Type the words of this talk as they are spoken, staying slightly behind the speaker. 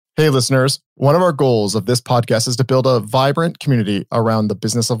Hey, listeners. One of our goals of this podcast is to build a vibrant community around the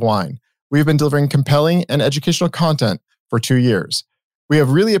business of wine. We've been delivering compelling and educational content for 2 years. We have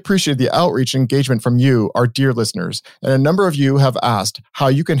really appreciated the outreach and engagement from you, our dear listeners, and a number of you have asked how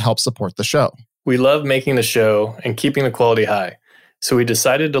you can help support the show. We love making the show and keeping the quality high, so we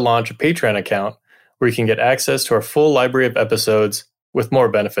decided to launch a Patreon account where you can get access to our full library of episodes with more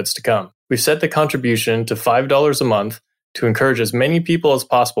benefits to come. We've set the contribution to $5 a month to encourage as many people as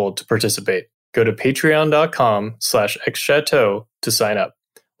possible to participate. Go to patreon.com/xchateau to sign up.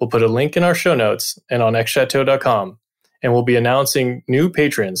 We'll put a link in our show notes and on xchateau.com, and we'll be announcing new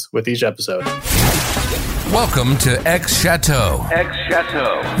patrons with each episode. Welcome to X Chateau,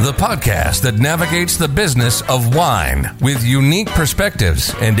 the podcast that navigates the business of wine with unique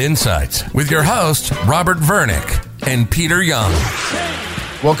perspectives and insights with your hosts, Robert Vernick and Peter Young.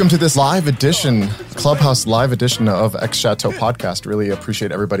 Welcome to this live edition, Clubhouse live edition of X Chateau podcast. Really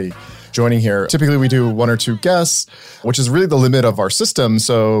appreciate everybody joining here. Typically, we do 1 or 2 guests, which is really the limit of our system.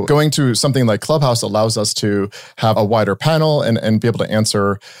 So going to something like Clubhouse allows us to have a wider panel and be able to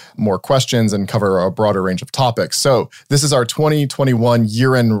answer more questions and cover a broader range of topics. So this is our 2021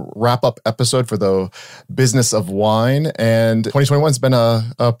 year-end wrap-up episode for the business of wine. And 2021 has been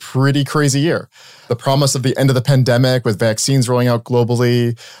a pretty crazy year. The promise of the end of the pandemic with vaccines rolling out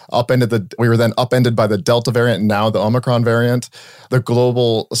globally, we were then upended by the Delta variant and now the Omicron variant. The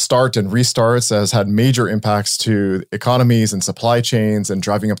global start and restarts has had major impacts to economies and supply chains and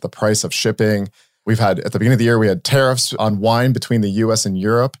driving up the price of shipping. We've had, at the beginning of the year, we had tariffs on wine between the US and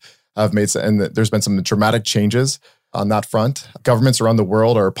Europe and there's been some dramatic changes on that front. Governments around the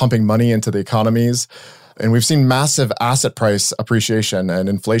world are pumping money into the economies. And we've seen massive asset price appreciation and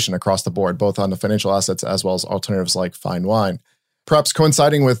inflation across the board, both on the financial assets as well as alternatives like fine wine. Perhaps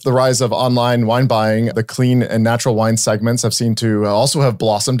coinciding with the rise of online wine buying, the clean and natural wine segments have seemed to also have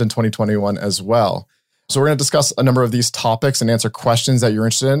blossomed in 2021 as well. So we're going to discuss a number of these topics and answer questions that you're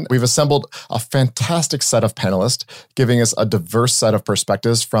interested in. We've assembled a fantastic set of panelists, giving us a diverse set of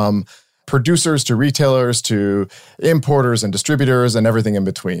perspectives from producers to retailers to importers and distributors and everything in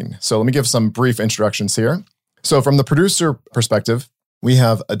between. So let me give some brief introductions here. So from the producer perspective, we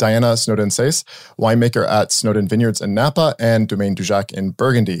have Diana Snowden-Sayce, winemaker at Snowden Vineyards in Napa and Domaine Dujac in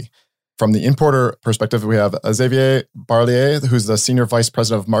Burgundy. From the importer perspective, we have Xavier Barlier, who's the Senior Vice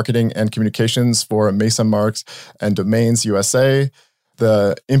President of Marketing and Communications for Maison Marques and Domains USA,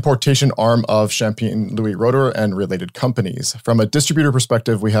 the importation arm of Champagne Louis Roeder and related companies. From a distributor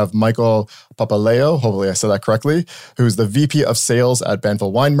perspective, we have Michael Papaleo, hopefully I said that correctly, who's the VP of Sales at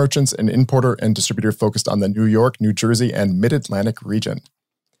Banville Wine Merchants, an importer and distributor focused on the New York, New Jersey, and Mid-Atlantic region.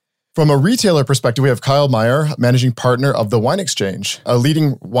 From a retailer perspective, we have Kyle Meyer, managing partner of The Wine Exchange, a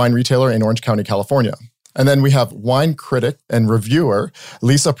leading wine retailer in Orange County, California. And then we have wine critic and reviewer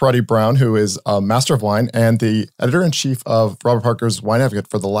Lisa Perotti-Brown, who is a master of wine and the editor-in-chief of Robert Parker's Wine Advocate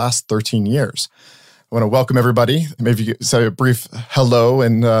for the last 13 years. I want to welcome everybody. Maybe you could say a brief hello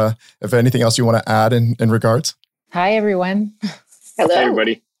and if anything else you want to add in regards. Hi, everyone. Hello. Hey,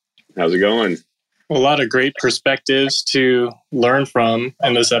 everybody. How's it going? A lot of great perspectives to learn from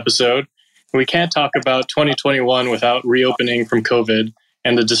in this episode. We can't talk about 2021 without reopening from COVID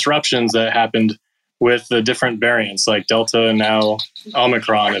and the disruptions that happened with the different variants like Delta and now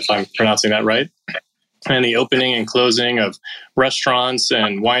Omicron, if I'm pronouncing that right. And the opening and closing of restaurants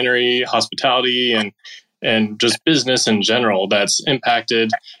and winery, hospitality, and just business in general that's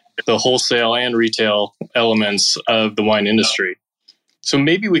impacted the wholesale and retail elements of the wine industry. So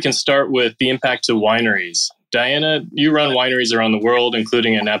maybe we can start with the impact to wineries. Diana, you run wineries around the world,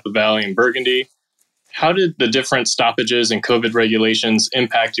 including in Napa Valley and Burgundy. How did the different stoppages and COVID regulations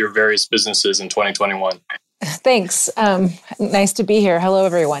impact your various businesses in 2021? Thanks. Nice to be here. Hello,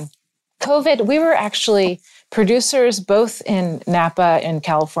 everyone. COVID, we were actually producers both in Napa in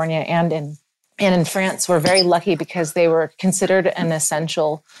California and in France. We're very lucky because they were considered an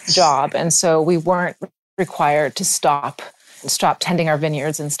essential job. And so we weren't required to stop tending our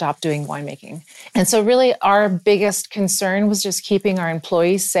vineyards and stop doing winemaking. And so really our biggest concern was just keeping our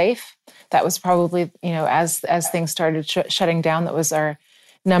employees safe. That was probably, as things started shutting down, that was our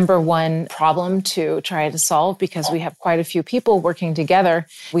number one problem to try to solve because we have quite a few people working together.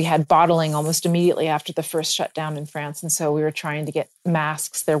 We had bottling almost immediately after the first shutdown in France. And so we were trying to get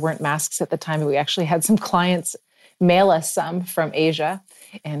masks. There weren't masks at the time. But we actually had some clients mail us some from Asia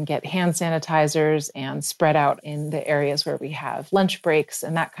and get hand sanitizers and spread out in the areas where we have lunch breaks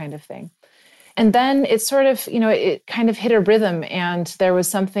and that kind of thing. And then it sort of, it kind of hit a rhythm, and there was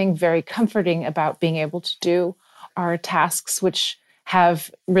something very comforting about being able to do our tasks, which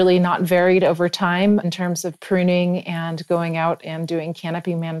have really not varied over time in terms of pruning and going out and doing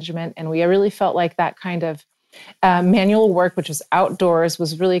canopy management. And we really felt like that kind of manual work, which was outdoors,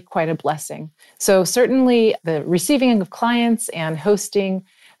 was really quite a blessing. So certainly the receiving of clients and hosting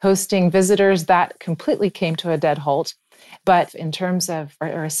visitors, that completely came to a dead halt. But in terms of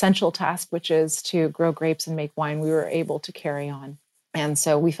our essential task, which is to grow grapes and make wine, we were able to carry on. And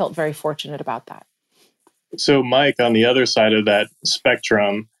so we felt very fortunate about that. So Mike, on the other side of that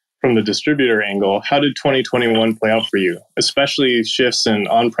spectrum, from the distributor angle, how did 2021 play out for you? Especially shifts in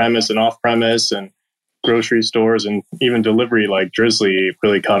on-premise and off-premise and grocery stores and even delivery like Drizzly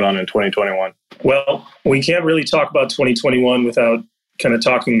really caught on in 2021. Well, we can't really talk about 2021 without kind of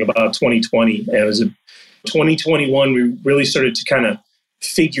talking about 2020. It was 2021, we really started to kind of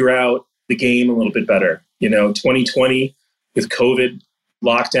figure out the game a little bit better. 2020 with COVID,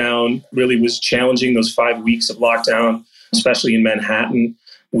 lockdown really was challenging. Those 5 weeks of lockdown, especially in Manhattan,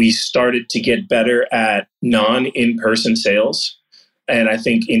 we started to get better at non-in-person sales. And I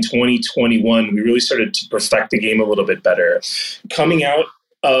think in 2021, we really started to perfect the game a little bit better. Coming out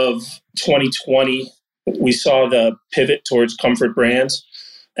of 2020, we saw the pivot towards comfort brands.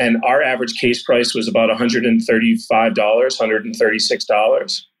 And our average case price was about $135,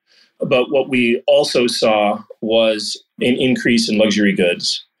 $136. But what we also saw was an increase in luxury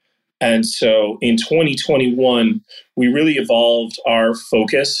goods. And so in 2021, we really evolved our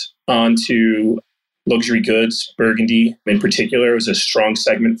focus onto luxury goods. Burgundy in particular was a strong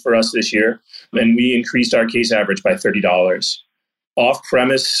segment for us this year. And we increased our case average by $30.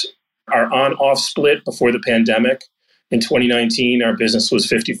 Off-premise, our on-off split before the pandemic, in 2019, our business was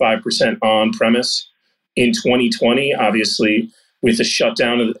 55% on-premise. In 2020, obviously, with the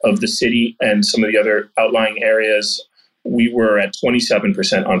shutdown of the city and some of the other outlying areas, we were at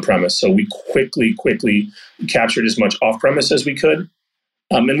 27% on-premise. So we quickly captured as much off-premise as we could.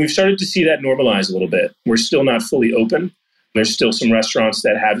 And we've started to see that normalize a little bit. We're still not fully open. There's still some restaurants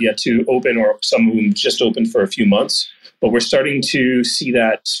that have yet to open, or some of them just opened for a few months. But we're starting to see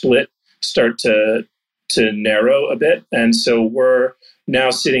that split start to narrow a bit. And so we're now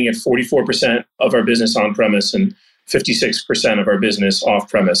sitting at 44% of our business on-premise and 56% of our business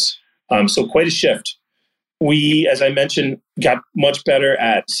off-premise. So quite a shift. We, as I mentioned, got much better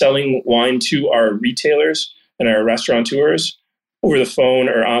at selling wine to our retailers and our restaurateurs over the phone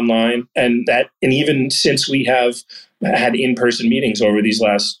or online. And even since we have had in-person meetings over these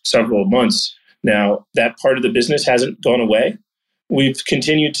last several months, now that part of the business hasn't gone away. We've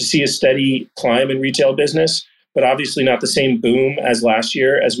continued to see a steady climb in retail business, but obviously not the same boom as last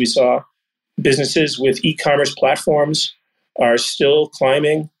year as we saw. Businesses with e-commerce platforms are still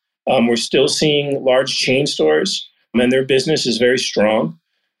climbing. We're still seeing large chain stores, and their business is very strong.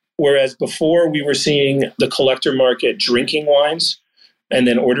 Whereas before we were seeing the collector market drinking wines and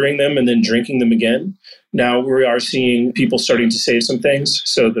then ordering them and then drinking them again. Now we are seeing people starting to save some things.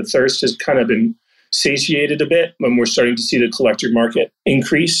 So the thirst has kind of been satiated a bit when we're starting to see the collector market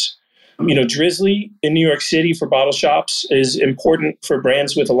increase. Drizzly in New York City for bottle shops is important for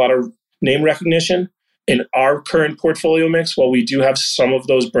brands with a lot of name recognition. In our current portfolio mix, while we do have some of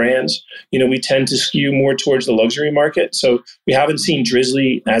those brands, we tend to skew more towards the luxury market. So we haven't seen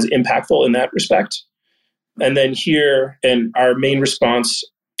Drizzly as impactful in that respect. And then here, and our main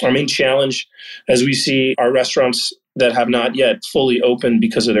challenge, as we see our restaurants that have not yet fully opened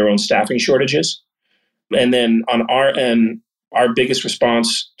because of their own staffing shortages. And then on our end, our biggest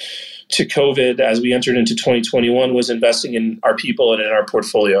response to COVID as we entered into 2021 was investing in our people and in our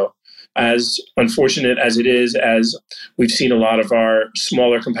portfolio. As unfortunate as it is, as we've seen a lot of our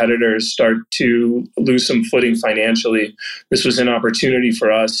smaller competitors start to lose some footing financially, this was an opportunity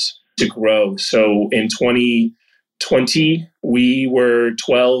for us to grow. So in 2020, we were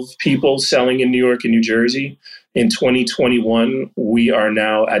 12 people selling in New York and New Jersey. In 2021, we are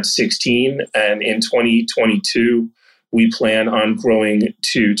now at 16. And in 2022, we plan on growing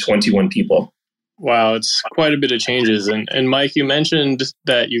to 21 people. Wow, it's quite a bit of changes. And Mike, you mentioned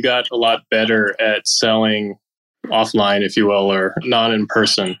that you got a lot better at selling offline, if you will, or not in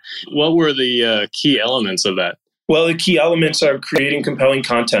person. What were the key elements of that? Well, the key elements are creating compelling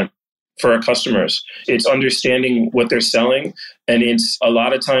content for our customers. It's understanding what they're selling. And it's a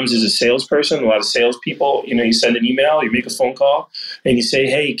lot of times as a salesperson, a lot of salespeople, you send an email, you make a phone call, and you say,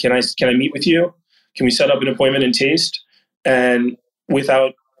 hey, can I meet with you? Can we set up an appointment and taste? And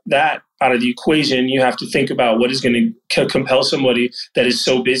without that out of the equation, you have to think about what is going to compel somebody that is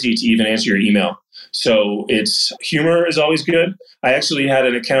so busy to even answer your email. So humor is always good. I actually had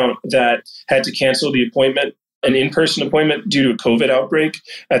an account that had to cancel the appointment, an in-person appointment, due to a COVID outbreak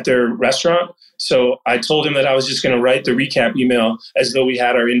at their restaurant. So I told him that I was just going to write the recap email as though we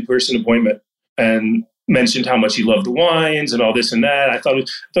had our in-person appointment, and mentioned how much he loved the wines and all this and that. I thought it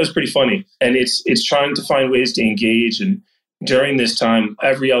was pretty funny. And it's trying to find ways to engage. And during this time,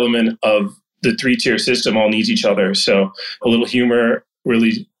 every element of the 3-tier system all needs each other. So a little humor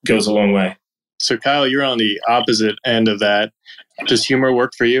really goes a long way. So Kyle, you're on the opposite end of that. Does humor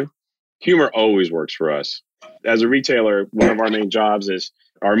work for you? Humor always works for us. As a retailer, one of our main jobs is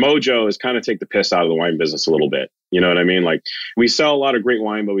our mojo is kind of take the piss out of the wine business a little bit. You know what I mean? Like, we sell a lot of great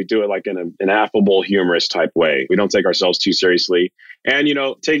wine, but we do it like in an affable, humorous type way. We don't take ourselves too seriously. And,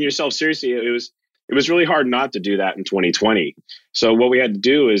 taking yourself seriously, it was really hard not to do that in 2020. So what we had to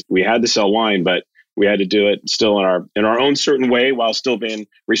do is we had to sell wine, but we had to do it still in our own certain way while still being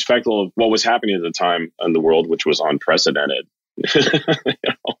respectful of what was happening at the time in the world, which was unprecedented.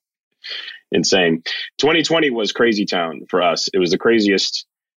 Insane. 2020 was crazy town for us. It was the craziest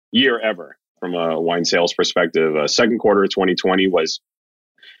year ever from a wine sales perspective. Second quarter of 2020 it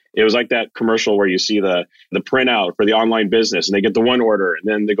was like that commercial where you see the printout for the online business and they get the one order and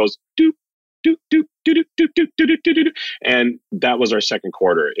then it goes doop, doop, doop, doop, doop, doop, doop, doop, doop. And that was our second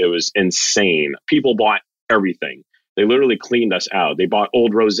quarter. It was insane. People bought everything. They literally cleaned us out. They bought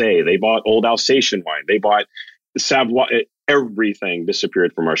old rosé. They bought old Alsatian wine. They bought Savoy. Everything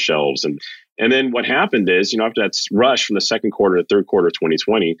disappeared from our shelves. And then what happened is, after that rush from the second quarter to third quarter of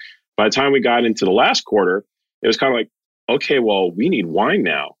 2020, by the time we got into the last quarter, it was kind of like, okay, well, we need wine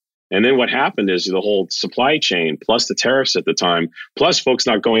now. And then what happened is the whole supply chain, plus the tariffs at the time, plus folks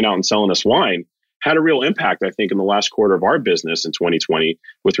not going out and selling us wine, had a real impact, I think, in the last quarter of our business in 2020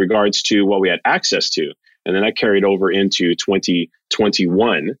 with regards to what we had access to. And then that carried over into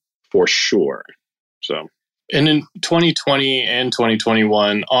 2021 for sure. So. And in 2020 and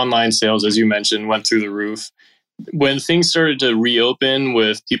 2021, online sales, as you mentioned, went through the roof. When things started to reopen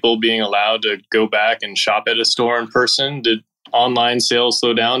with people being allowed to go back and shop at a store in person, did online sales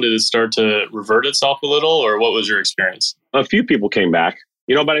slow down? Did it start to revert itself a little, or what was your experience? A few people came back,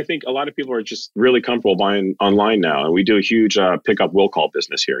 but I think a lot of people are just really comfortable buying online now. And we do a huge pickup will call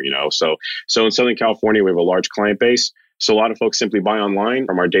business here, So in Southern California, we have a large client base. So a lot of folks simply buy online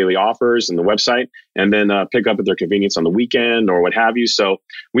from our daily offers and the website and then pick up at their convenience on the weekend or what have you. So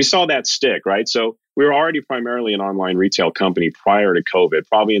we saw that stick, right? So we were already primarily an online retail company prior to COVID,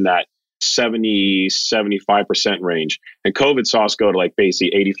 probably in that 70, 75% range. And COVID saw us go to like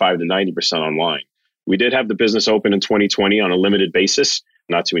basically 85 to 90% online. We did have the business open in 2020 on a limited basis,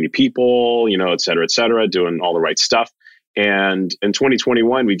 not too many people, et cetera, doing all the right stuff. And in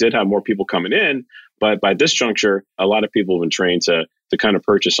 2021, we did have more people coming in. But by this juncture, a lot of people have been trained to kind of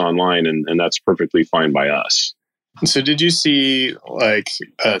purchase online, and that's perfectly fine by us. So did you see like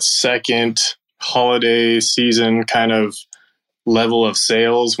a second holiday season kind of level of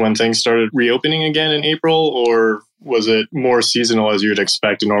sales when things started reopening again in April, or was it more seasonal as you'd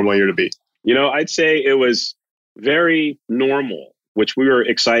expect a normal year to be? I'd say it was very normal, which we were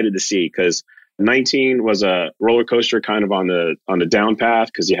excited to see because 19 was a roller coaster kind of on the down path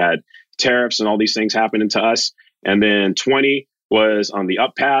because you had tariffs and all these things happening to us. And then 20 was on the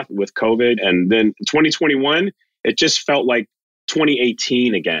up path with COVID. And then 2021, it just felt like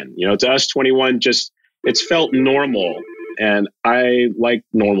 2018 again. To us, 21 it's felt normal. And I like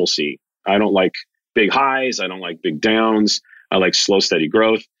normalcy. I don't like big highs. I don't like big downs. I like slow, steady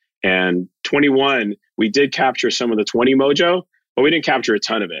growth. And 21, we did capture some of the 20 mojo, but we didn't capture a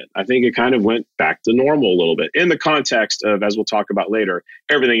ton of it. I think it kind of went back to normal a little bit in the context of, as we'll talk about later,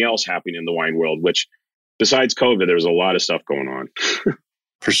 everything else happening in the wine world, which besides COVID, there was a lot of stuff going on.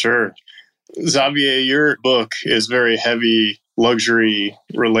 For sure. Xavier, your book is very heavy luxury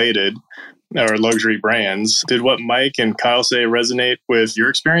related or luxury brands. Did what Mike and Kyle say resonate with your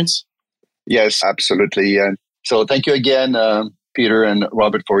experience? Yes, absolutely. And so thank you again, Peter and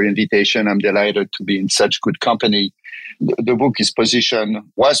Robert, for your invitation. I'm delighted to be in such good company. The book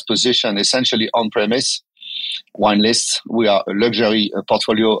was positioned essentially on-premise wine lists. We are a luxury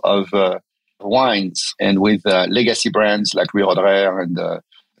portfolio of wines, and with legacy brands like Louis Roederer and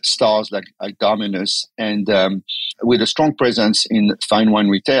stars like Dominus, and with a strong presence in fine wine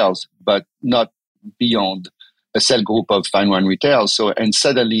retails, but not beyond a cell group of fine wine retails. And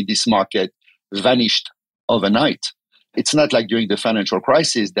suddenly this market vanished overnight. It's not like during the financial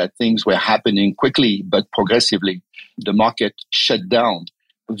crisis that things were happening quickly, but progressively. The market shut down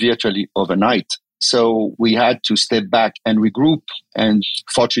virtually overnight. So we had to step back and regroup. And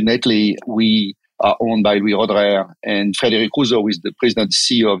fortunately, we are owned by Louis Roederer, and Frédéric Rousseau, who is the president and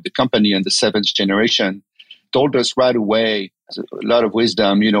CEO of the company and the seventh generation, told us right away, a lot of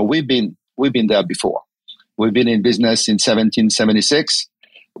wisdom, we've been there before. We've been in business since 1776.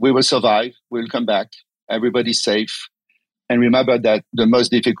 We will survive. We'll come back. Everybody's safe. And remember that the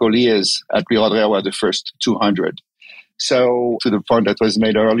most difficult years at Louis Roederer were the first 200. So to the point that was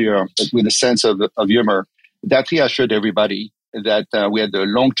made earlier, with a sense of humor, that reassured everybody that we had a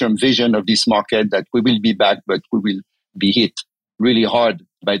long-term vision of this market, that we will be back, but we will be hit really hard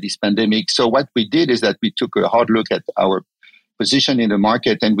by this pandemic. So what we did is that we took a hard look at our position in the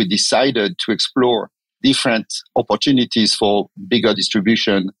market, and we decided to explore different opportunities for bigger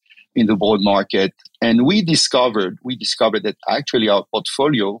distribution in the broad market. And we discovered that actually our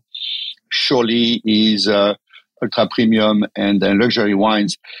portfolio surely is ultra premium and luxury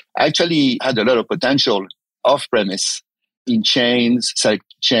wines actually had a lot of potential off premise in chains, select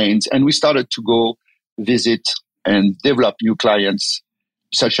chains. And we started to go visit and develop new clients,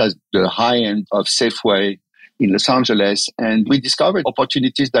 such as the high end of Safeway in Los Angeles. And we discovered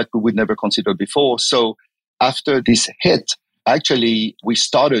opportunities that we would never consider before. So after this hit, actually, we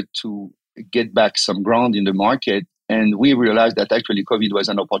started to get back some ground in the market. And we realized that actually COVID was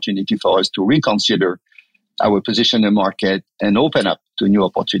an opportunity for us to reconsider our position in the market and open up to new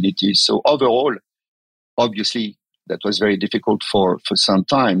opportunities. So overall, obviously, that was very difficult for some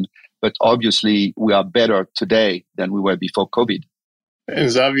time. But obviously, we are better today than we were before COVID. And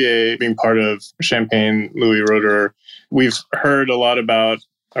Xavier, being part of Champagne Louis Roederer, we've heard a lot about,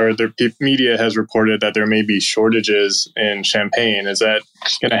 or the media has reported that there may be shortages in champagne. Is that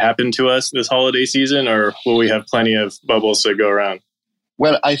going to happen to us this holiday season, or will we have plenty of bubbles to go around?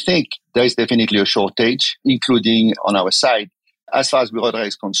 Well, I think there is definitely a shortage, including on our side. As far as Louis Roederer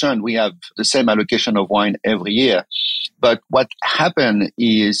is concerned, we have the same allocation of wine every year. But what happened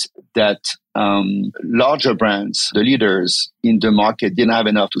is that larger brands, the leaders in the market, didn't have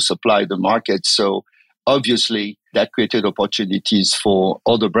enough to supply the market. So obviously, that created opportunities for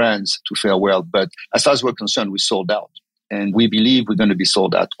other brands to fare well. But as far as we're concerned, we sold out. And we believe we're going to be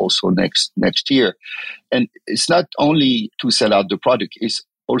sold out also next year. And it's not only to sell out the product, it's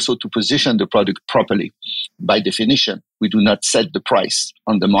also to position the product properly. By definition, we do not set the price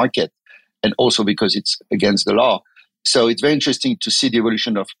on the market, and also because it's against the law. So it's very interesting to see the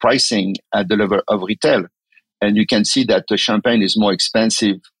evolution of pricing at the level of retail. And you can see that the champagne is more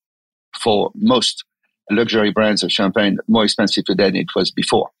expensive for most luxury brands of champagne, more expensive today than it was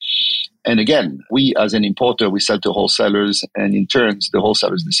before. And again, we as an importer, we sell to wholesalers, and in turn, the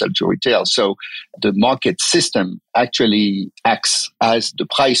wholesalers, they sell to retail. So the market system actually acts as the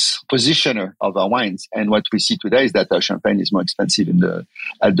price positioner of our wines. And what we see today is that our champagne is more expensive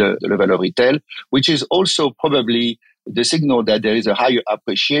at the level of retail, which is also probably the signal that there is a higher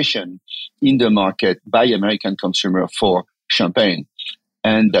appreciation in the market by American consumer for champagne.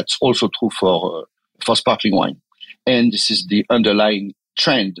 And that's also true for sparkling wine. And this is the underlying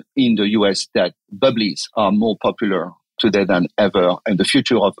trend in the US, that bubblies are more popular today than ever. And the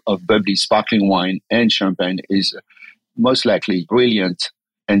future of bubbly sparkling wine and champagne is most likely brilliant.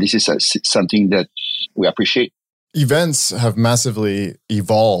 And this is something that we appreciate. Events have massively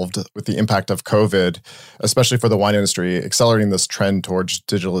evolved with the impact of COVID, especially for the wine industry, accelerating this trend towards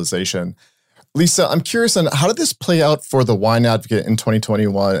digitalization. Lisa, I'm curious on how did this play out for the Wine Advocate in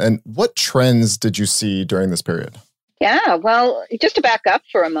 2021, and what trends did you see during this period? Yeah, well, just to back up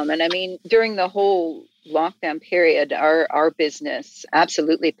for a moment, I mean, during the whole lockdown period, our business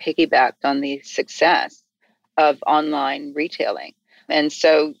absolutely piggybacked on the success of online retailing. And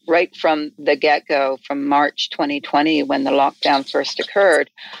so right from the get-go, from March 2020, when the lockdown first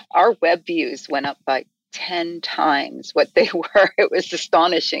occurred, our web views went up by 10 times what they were. It was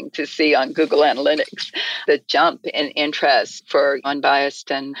astonishing to see on Google Analytics the jump in interest for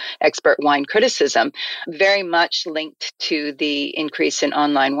unbiased and expert wine criticism, very much linked to the increase in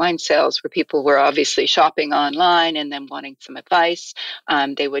online wine sales, where people were obviously shopping online and then wanting some advice.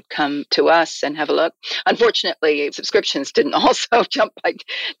 They would come to us and have a look. Unfortunately, subscriptions didn't also jump by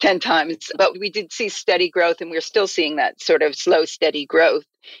 10 times, but we did see steady growth, and we're still seeing that sort of slow, steady growth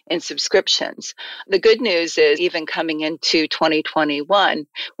in subscriptions. The good news is, even coming into 2021,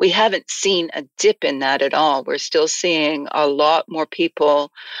 we haven't seen a dip in that at all. We're still seeing a lot more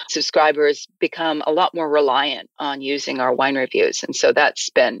people, subscribers, become a lot more reliant on using our wine reviews. And so that's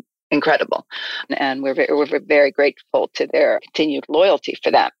been incredible. And we're very grateful to their continued loyalty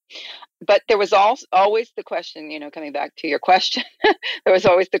for that. But there was always the question, coming back to your question, there was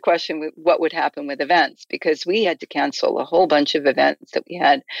always the question with what would happen with events, because we had to cancel a whole bunch of events that we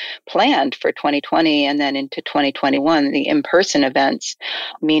had planned for 2020 and then into 2021, the in-person events.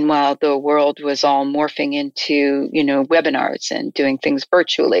 Meanwhile, the world was all morphing into, webinars and doing things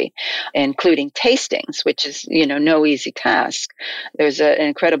virtually, including tastings, which is, no easy task. There's an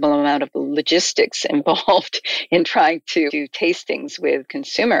incredible amount of logistics involved in trying to do tastings with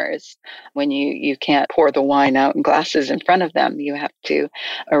consumers. When you can't pour the wine out in glasses in front of them, you have to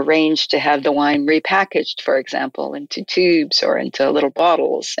arrange to have the wine repackaged, for example, into tubes or into little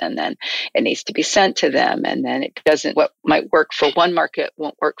bottles, and then it needs to be sent to them. And then what might work for one market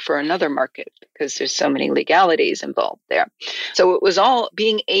won't work for another market because there's so many legalities involved there. So it was all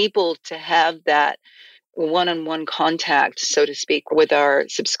being able to have that one-on-one contact, so to speak, with our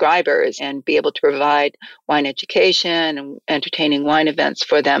subscribers and be able to provide wine education and entertaining wine events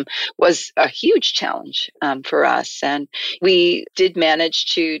for them was a huge challenge for us. And we did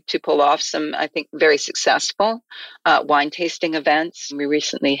manage to pull off some, I think, very successful wine tasting events. We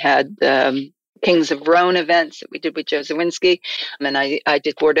recently had Kings of Rhone events that we did with Joe Zawinski. And I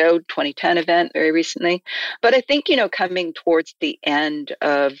did Bordeaux 2010 event very recently. But I think, coming towards the end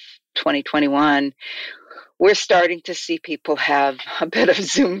of 2021, we're starting to see people have a bit of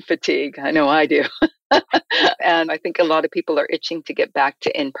Zoom fatigue. I know I do. And I think a lot of people are itching to get back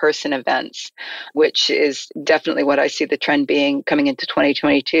to in-person events, which is definitely what I see the trend being coming into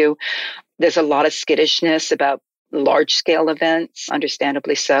 2022. There's a lot of skittishness about large-scale events,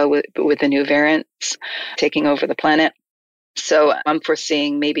 understandably so, with the new variants taking over the planet. So I'm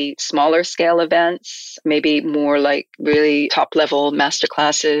foreseeing maybe smaller scale events, maybe more like really top level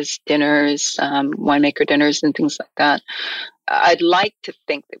masterclasses, dinners, winemaker dinners and things like that. I'd like to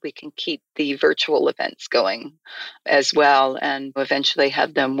think that we can keep the virtual events going as well and eventually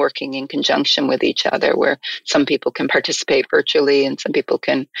have them working in conjunction with each other, where some people can participate virtually and some people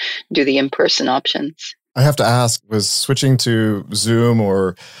can do the in-person options. I have to ask, was switching to Zoom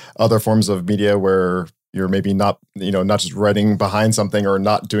or other forms of media where you're maybe not just writing behind something or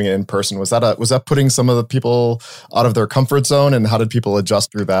not doing it in person, was that putting some of the people out of their comfort zone? And how did people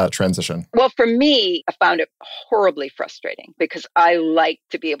adjust through that transition? Well, for me, I found it horribly frustrating because I like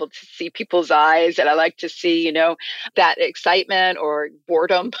to be able to see people's eyes and I like to see, that excitement or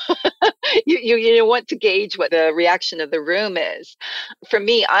boredom. You want to gauge what the reaction of the room is. For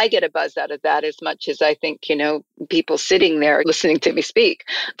me, I get a buzz out of that as much as I think, people sitting there listening to me speak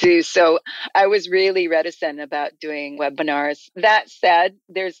do. So I was really reticent about doing webinars. That said,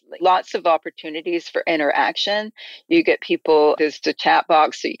 there's lots of opportunities for interaction. You get people, there's the chat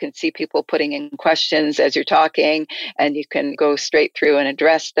box, so you can see people putting in questions as you're talking, and you can go straight through and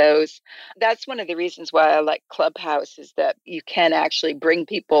address those. That's one of the reasons why I like Clubhouse, is that you can actually bring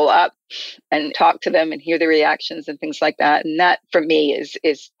people up and talk to them and hear the reactions and things like that. And that for me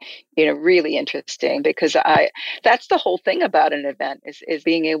is really interesting, because that's the whole thing about an event is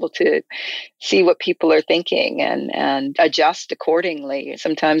being able to see what people are thinking and adjust accordingly.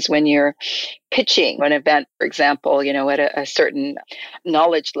 Sometimes when you're pitching an event, for example, at a certain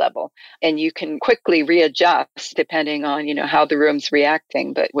knowledge level, and you can quickly readjust depending on, how the room's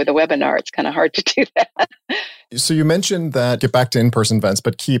reacting. But with a webinar, it's kind of hard to do that. So you mentioned that get back to in-person events,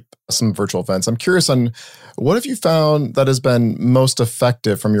 but keep some virtual events. I'm curious on what have you found that has been most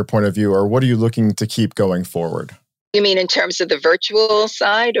effective from your point of view, or what are you looking to keep going forward? You mean in terms of the virtual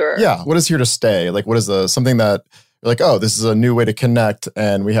side, or? Yeah. What is here to stay? Like, what is something that you're like, oh, this is a new way to connect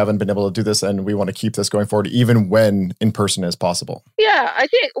and we haven't been able to do this and we want to keep this going forward even when in person is possible? Yeah, I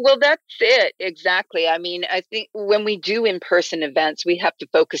think, that's it. Exactly. I mean, I think when we do in-person events, we have to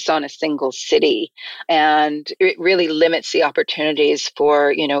focus on a single city, and it really limits the opportunities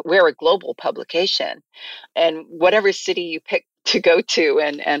for, we're a global publication, and whatever city you pick to go to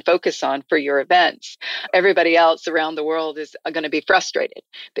and focus on for your events, everybody else around the world is going to be frustrated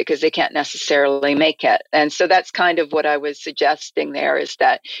because they can't necessarily make it. And so that's kind of what I was suggesting there, is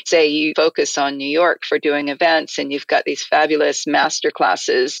that, say you focus on New York for doing events and you've got these fabulous master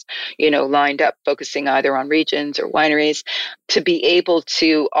classes, lined up focusing either on regions or wineries, to be able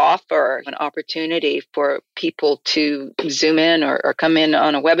to offer an opportunity for people to zoom in or come in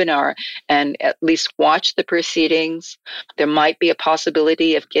on a webinar and at least watch the proceedings. There might be a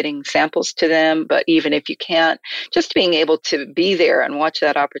possibility of getting samples to them, but even if you can't, just being able to be there and watch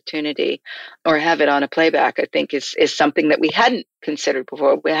that opportunity or have it on a playback, I think is something that we hadn't considered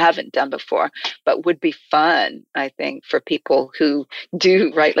before, we haven't done before, but would be fun, I think, for people who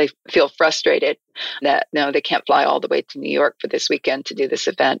do rightly feel frustrated that no, they can't fly all the way to New York for this weekend to do this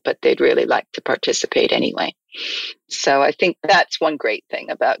event, but they'd really like to participate anyway. So I think that's one great thing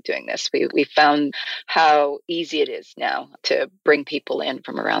about doing this. We found how easy it is now to bring people in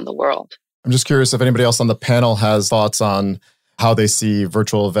from around the world. I'm just curious if anybody else on the panel has thoughts on how they see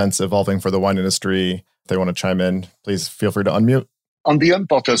virtual events evolving for the wine industry. If they want to chime in, please feel free to unmute. On the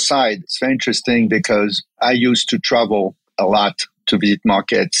importer side, it's very interesting because I used to travel a lot to visit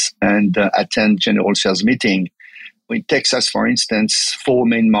markets and attend general sales meeting. In Texas, for instance, 4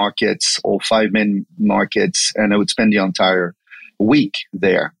 main markets or 5 main markets, and I would spend the entire week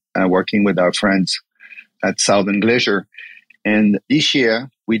there working with our friends at Southern Glacier. And this year,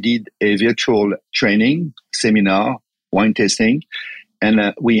 we did a virtual training seminar, wine tasting,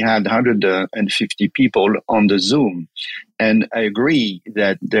 and we had 150 people on the Zoom. And I agree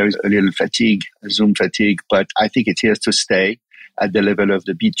that there is a little fatigue, Zoom fatigue, but I think it's here to stay at the level of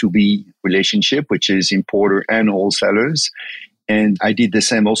the B2B relationship, which is importer and wholesalers. And I did the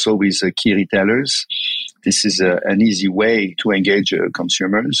same also with key retailers. This is an easy way to engage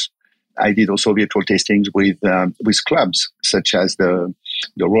consumers. I did also virtual tastings with clubs, such as the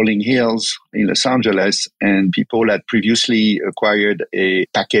Rolling Hills in Los Angeles, and people had previously acquired a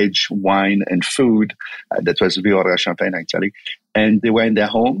packaged wine and food that was Viura Champagne, actually. And they were in their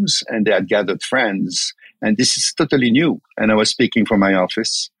homes, and they had gathered friends. And this is totally new. And I was speaking from my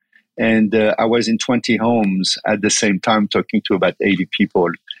office, and I was in 20 homes at the same time talking to about 80 people.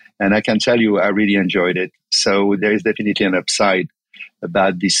 And I can tell you, I really enjoyed it. So there is definitely an upside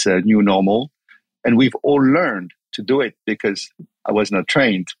about this new normal. And we've all learned to do it because I was not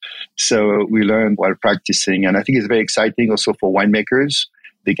trained. So we learned while practicing. And I think it's very exciting also for winemakers.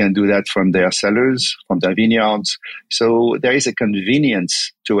 They can do that from their cellars, from their vineyards. So there is a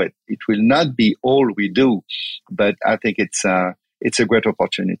convenience to it. It will not be all we do, but I think it's a great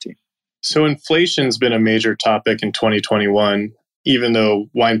opportunity. So inflation's been a major topic in 2021, even though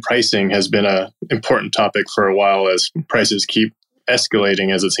wine pricing has been an important topic for a while as prices keep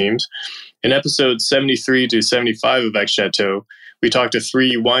escalating, as it seems. In episodes 73 to 75 of X Chateau, we talked to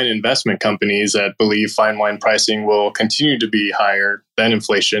 3 wine investment companies that believe fine wine pricing will continue to be higher than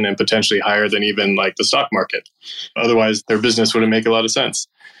inflation and potentially higher than even like the stock market. Otherwise, their business wouldn't make a lot of sense.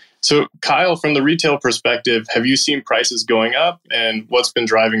 So, Kyle, from the retail perspective, have you seen prices going up, and what's been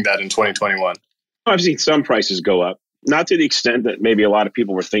driving that in 2021? I've seen some prices go up, not to the extent that maybe a lot of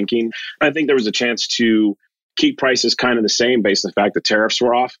people were thinking. I think there was a chance to keep prices kind of the same based on the fact that tariffs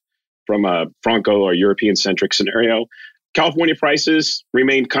were off from a Franco or European-centric scenario. California prices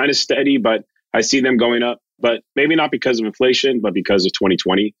remained kind of steady, but I see them going up, but maybe not because of inflation, but because of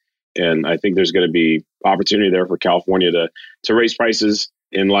 2020. And I think there's going to be opportunity there for California to raise prices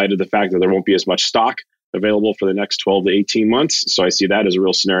in light of the fact that there won't be as much stock available for the next 12 to 18 months. So I see that as a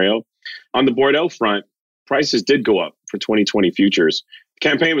real scenario. On the Bordeaux front, prices did go up for 2020 futures. The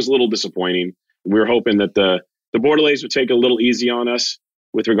campaign was a little disappointing. We were hoping that the Bordelais would take a little easy on us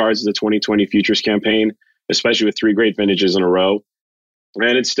with regards to the 2020 futures campaign, especially with 3 great vintages in a row.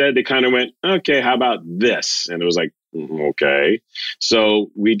 And instead, they kind of went, okay, how about this? And it was like, okay.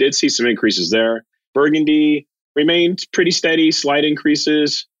 So we did see some increases there. Burgundy remained pretty steady, slight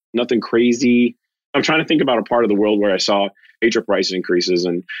increases, nothing crazy. I'm trying to think about a part of the world where I saw major price increases.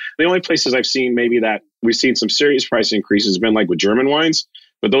 And the only places I've seen maybe that we've seen some serious price increases have been like with German wines.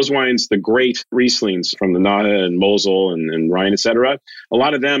 But those wines, the great Rieslings from the Nahe and Mosel and Rhine, et cetera, a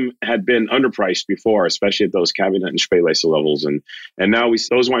lot of them had been underpriced before, especially at those Cabernet and Spätlese levels. And now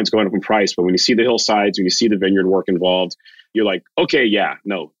those wines going up in price. But when you see the hillsides, when you see the vineyard work involved, you're like, okay, yeah,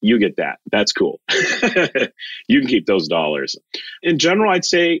 no, you get that. That's cool. You can keep those dollars. In general, I'd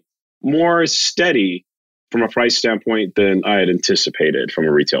say more steady from a price standpoint than I had anticipated from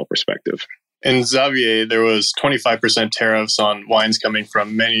a retail perspective. In Xavier, there was 25% tariffs on wines coming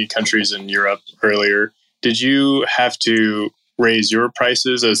from many countries in Europe earlier. Did you have to raise your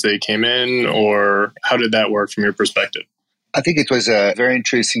prices as they came in, or how did that work from your perspective? I think it was a very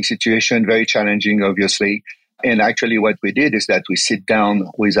interesting situation, very challenging, obviously. And actually what we did is that we sit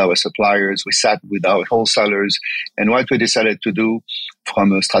down with our suppliers, we sat with our wholesalers, and what we decided to do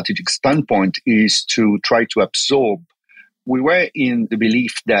from a strategic standpoint is to try to absorb. We were in the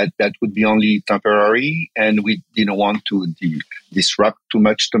belief that that would be only temporary, and we didn't want to disrupt too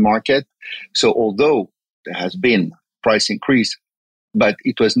much the market. So although there has been price increase, but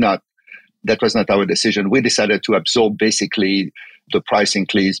that was not our decision. We decided to absorb basically the price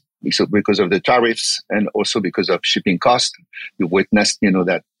increase because of the tariffs and also because of shipping costs. We witnessed,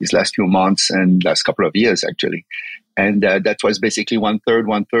 that these last few months and last couple of years, actually, And that was basically 1/3,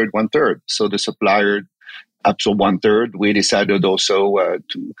 1/3, 1/3. So the supplier absorbed 1/3. We decided also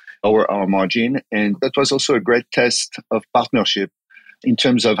to lower our margin. And that was also a great test of partnership in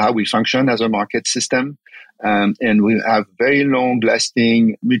terms of how we function as a market system. And we have very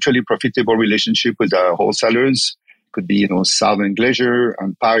long-lasting, mutually profitable relationship with our wholesalers. Could be, Southern Glacier,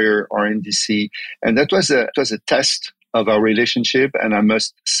 Empire, RNDC. And that was a test of our relationship. And I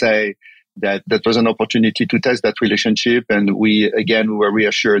must say that was an opportunity to test that relationship. And we were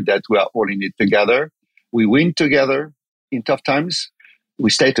reassured that we are all in it together. We win together in tough times. We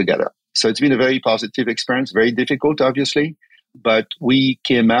stay together. So it's been a very positive experience, very difficult, obviously. But we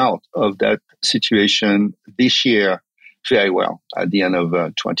came out of that situation this year very well at the end of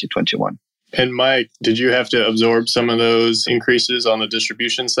 2021. And Mike, did you have to absorb some of those increases on the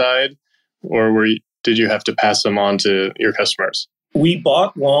distribution side, or did you have to pass them on to your customers? We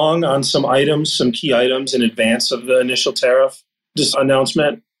bought long on some items, some key items in advance of the initial tariff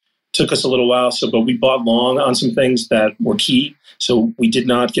announcement. Took us a little while, but we bought long on some things that were key. So we did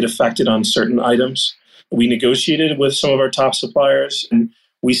not get affected on certain items. We negotiated with some of our top suppliers, and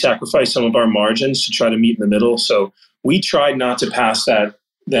we sacrificed some of our margins to try to meet in the middle. So we tried not to pass that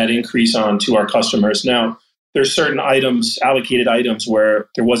increase on to our customers. Now, there's certain items, allocated items, where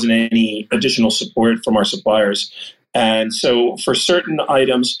there wasn't any additional support from our suppliers. And so for certain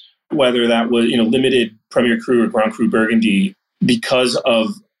items, whether that was limited Premier Cru or Grand Cru Burgundy, because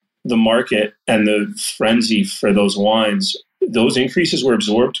of the market and the frenzy for those wines, those increases were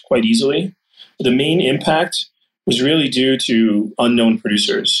absorbed quite easily. The main impact was really due to unknown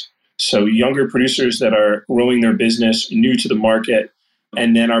producers. So younger producers that are growing their business, new to the market,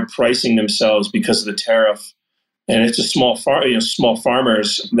 and then are pricing themselves because of the tariff. And it's a small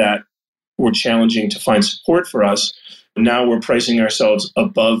farmers that were challenging to find support for us. Now we're pricing ourselves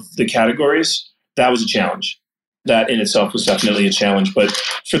above the categories. That was a challenge. That in itself was definitely a challenge. But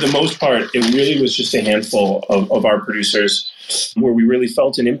for the most part, it really was just a handful of our producers where we really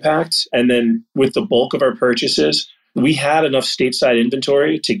felt an impact. And then with the bulk of our purchases, we had enough stateside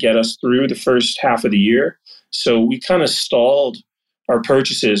inventory to get us through the first half of the year. So we kind of stalled our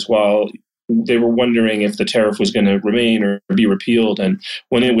purchases while they were wondering if the tariff was going to remain or be repealed. And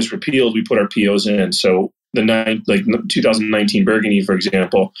when it was repealed, we put our POs in. So the 2019 Burgundy, for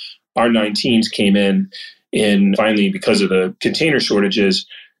example, our 19s came in finally, because of the container shortages,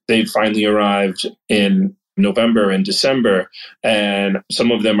 they finally arrived in November and December, and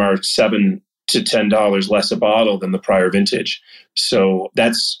some of them are $7 to $10 less a bottle than the prior vintage. So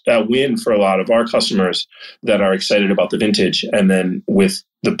that's a win for a lot of our customers that are excited about the vintage. And then with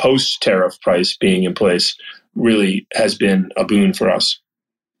the post-tariff price being in place, really has been a boon for us.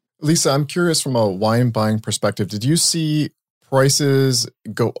 Lisa, I'm curious from a wine buying perspective, did you see prices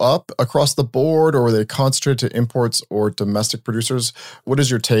go up across the board, or were they concentrated to imports or domestic producers? What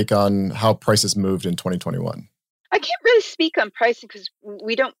is your take on how prices moved in 2021? I can't really speak on pricing because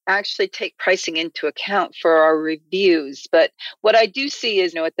we don't actually take pricing into account for our reviews. But what I do see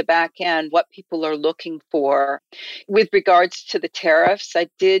is, at the back end, what people are looking for. With regards to the tariffs, I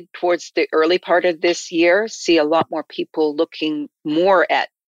did, towards the early part of this year, see a lot more people looking more at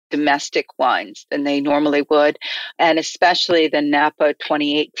domestic wines than they normally would, and especially the Napa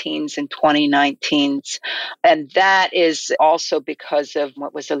 2018s and 2019s. And that is also because of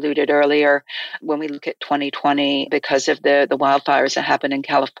what was alluded earlier. When we look at 2020, because of the wildfires that happened in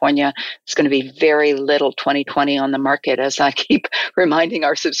California, it's going to be very little 2020 on the market, as I keep reminding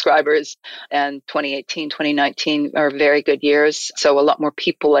our subscribers. And 2018, 2019 are very good years. So a lot more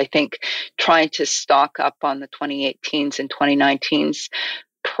people, I think, trying to stock up on the 2018s and 2019s.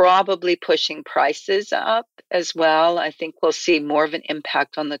 Probably pushing prices up as well. I think we'll see more of an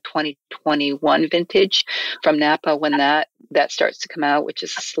impact on the 2021 vintage from Napa when that starts to come out, which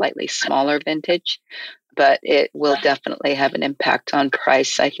is a slightly smaller vintage. But it will definitely have an impact on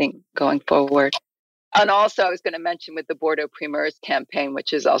price, I think, going forward. And also, I was going to mention with the Bordeaux Primeurs campaign,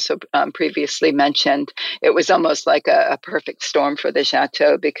 which is also previously mentioned, it was almost like a perfect storm for the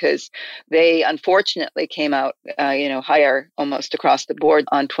Chateau because they unfortunately came out, higher almost across the board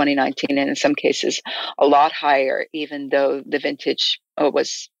on 2019, and in some cases a lot higher, even though the vintage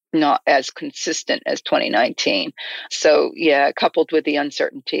was not as consistent as 2019. So, coupled with the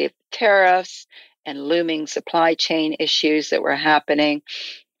uncertainty of tariffs and looming supply chain issues that were happening,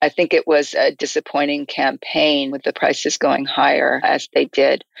 I think it was a disappointing campaign with the prices going higher as they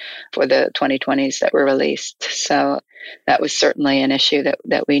did for the 2020s that were released. So that was certainly an issue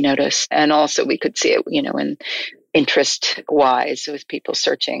that we noticed. And also we could see it, in interest wise with people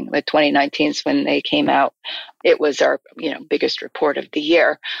searching. The 2019s, when they came out, it was our biggest report of the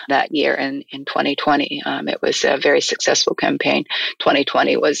year that year. And in 2020, it was a very successful campaign.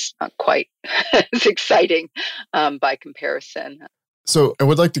 2020 was quite as exciting by comparison. So I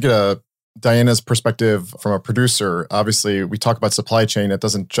would like to get Diana's perspective from a producer. Obviously, we talk about supply chain. It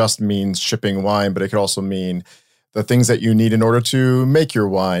doesn't just mean shipping wine, but it could also mean the things that you need in order to make your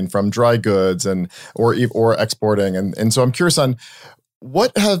wine, from dry goods or exporting. And so I'm curious on how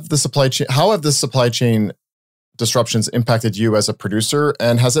have the supply chain disruptions impacted you as a producer,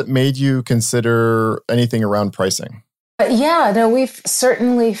 and has it made you consider anything around pricing? We've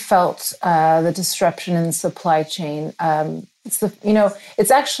certainly felt the disruption in supply chain.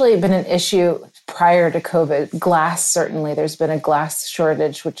 It's actually been an issue prior to COVID. Glass, certainly, there's been a glass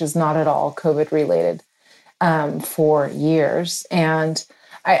shortage, which is not at all COVID related. For years. And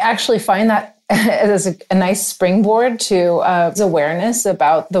I actually find that as a nice springboard to awareness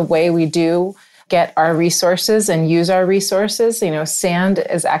about the way we do get our resources and use our resources. Sand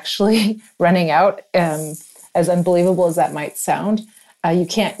is actually running out, as unbelievable as that might sound. You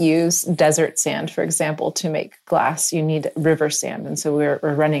can't use desert sand, for example, to make glass. You need river sand. And so we're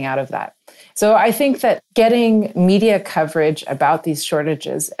running out of that. So I think that getting media coverage about these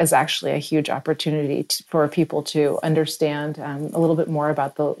shortages is actually a huge opportunity for people to understand a little bit more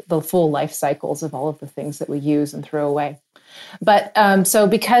about the full life cycles of all of the things that we use and throw away. But so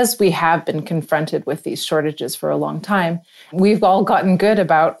because we have been confronted with these shortages for a long time, we've all gotten good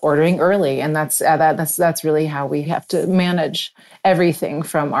about ordering early. And that's really how we have to manage everything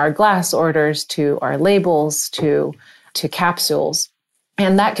from our glass orders to our labels to capsules.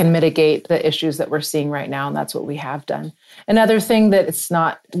 And that can mitigate the issues that we're seeing right now. And that's what we have done. Another thing that it's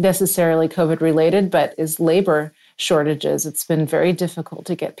not necessarily COVID related, but is labor shortages. It's been very difficult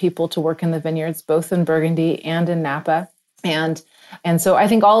to get people to work in the vineyards, both in Burgundy and in Napa. And so I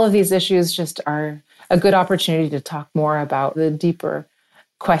think all of these issues just are a good opportunity to talk more about the deeper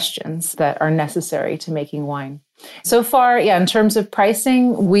questions that are necessary to making wine. So far, in terms of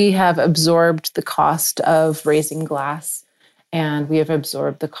pricing, we have absorbed the cost of raising glass, and we have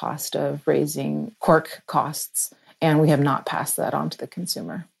absorbed the cost of raising cork costs, and we have not passed that on to the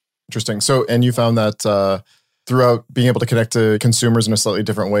consumer. Interesting. So, and you found that throughout being able to connect to consumers in a slightly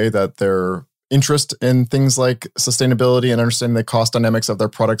different way, that their interest in things like sustainability and understanding the cost dynamics of their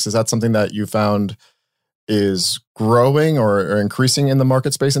products, is that something that you found is growing or increasing in the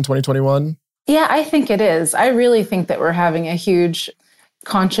market space in 2021? Yeah, I think it is. I really think that we're having a huge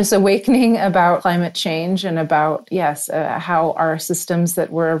conscious awakening about climate change and about, how our systems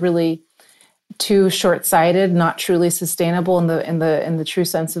that were really too short-sighted, not truly sustainable in the true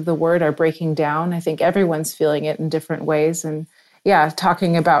sense of the word, are breaking down. I think everyone's feeling it in different ways. And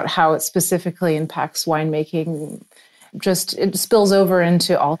talking about how it specifically impacts winemaking, it spills over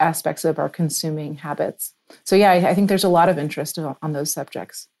into all aspects of our consuming habits. So I think there's a lot of interest on those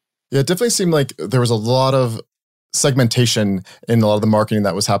subjects. Yeah, it definitely seemed like there was a lot of segmentation in a lot of the marketing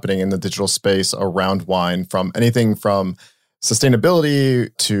that was happening in the digital space around wine, from anything from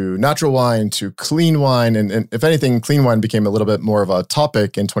sustainability to natural wine to clean wine. And if anything, clean wine became a little bit more of a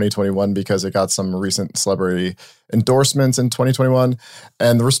topic in 2021 because it got some recent celebrity endorsements in 2021.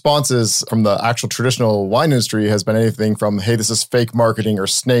 And the responses from the actual traditional wine industry has been anything from, hey, this is fake marketing or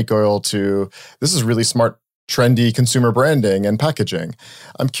snake oil, to this is really smart, trendy consumer branding and packaging.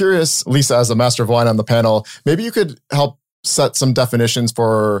 I'm curious, Lisa, as a master of wine on the panel, maybe you could help set some definitions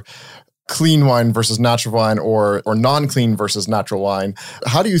for clean wine versus natural wine, or non-clean versus natural wine.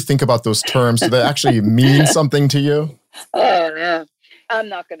 How do you think about those terms? Do they actually mean something to you? Oh, yeah. I'm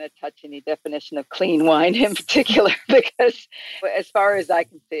not going to touch any definition of clean wine in particular, because as far as I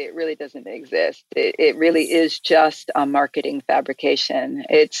can see, it really doesn't exist. It really is just a marketing fabrication.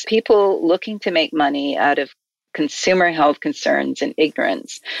 It's people looking to make money out of consumer health concerns and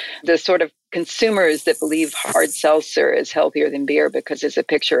ignorance. The sort of consumers that believe hard seltzer is healthier than beer because there's a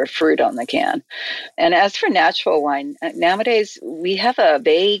picture of fruit on the can. And as for natural wine, nowadays we have a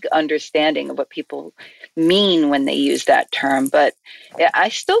vague understanding of what people mean when they use that term, but I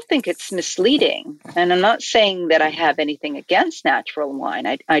still think it's misleading. And I'm not saying that I have anything against natural wine.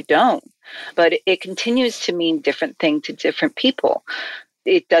 I don't. But it continues to mean different things to different people.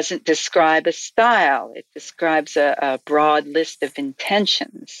 It doesn't describe a style. It describes a broad list of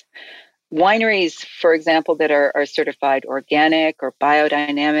intentions. Wineries, for example, that are certified organic or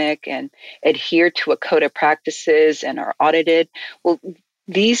biodynamic and adhere to a code of practices and are audited, well,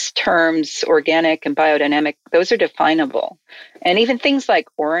 these terms, organic and biodynamic, those are definable. And even things like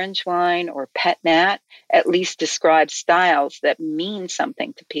orange wine or pet nat at least describe styles that mean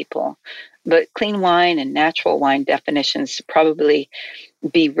something to people. But clean wine and natural wine definitions probably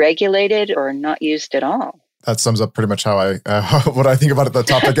be regulated or not used at all. That sums up pretty much how what I think about the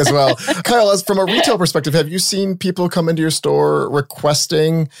topic as well. Kyle, as from a retail perspective, have you seen people come into your store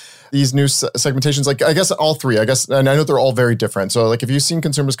requesting these new segmentations? Like, I guess all three, and I know they're all very different. So like, have you seen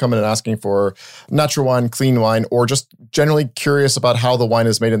consumers come in and asking for natural wine, clean wine, or just generally curious about how the wine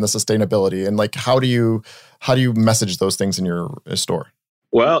is made and the sustainability? And like, how do you message those things in your store?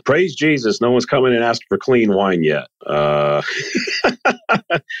 Well, praise Jesus, no one's coming and asking for clean wine yet. And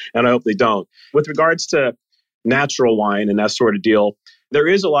I hope they don't. With regards to natural wine and that sort of deal, there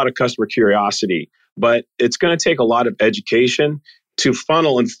is a lot of customer curiosity, but it's going to take a lot of education to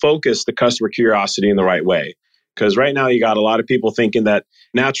funnel and focus the customer curiosity in the right way. Because right now you got a lot of people thinking that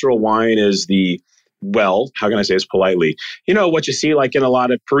natural wine is how can I say this politely? You know, what you see like in a lot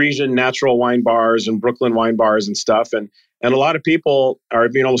of Parisian natural wine bars and Brooklyn wine bars and stuff. And a lot of people are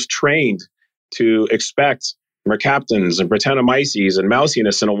being almost trained to expect mercaptans and Brettanomyces and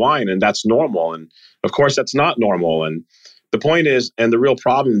mousiness in a wine, and that's normal. And of course, that's not normal. And the point is, and the real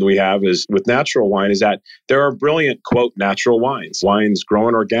problem that we have is with natural wine is that there are brilliant, quote, natural wines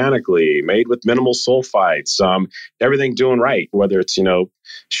grown organically, made with minimal sulfites, everything doing right, whether it's,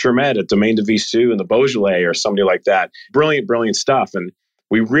 Chermet at Domaine de Vissou and the Beaujolais or somebody like that. Brilliant, brilliant stuff. And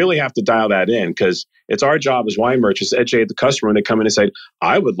we really have to dial that in because it's our job as wine merchants to educate the customer when they come in and say,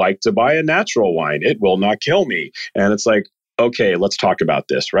 I would like to buy a natural wine. It will not kill me. And it's like, okay, let's talk about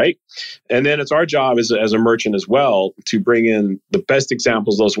this, right? And then it's our job as a merchant as well to bring in the best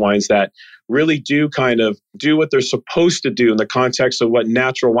examples of those wines that really do kind of do what they're supposed to do in the context of what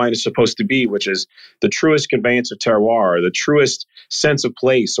natural wine is supposed to be, which is the truest conveyance of terroir, the truest sense of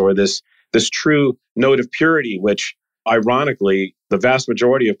place, or this true note of purity, which ironically, the vast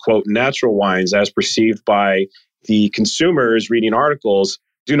majority of, quote, natural wines as perceived by the consumers reading articles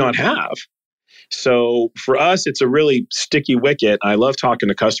do not have. So for us, it's a really sticky wicket. I love talking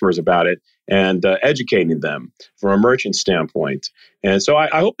to customers about it and educating them from a merchant standpoint. And so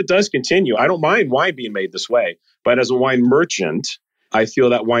I hope it does continue. I don't mind wine being made this way, but as a wine merchant, I feel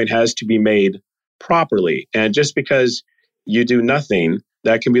that wine has to be made properly. And just because you do nothing,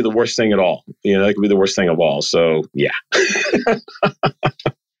 that can be the worst thing at all. That can be the worst thing of all. So, yeah.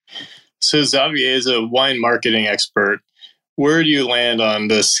 So Xavier is a wine marketing expert. Where do you land on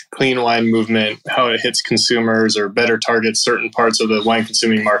this clean wine movement, how it hits consumers or better targets certain parts of the wine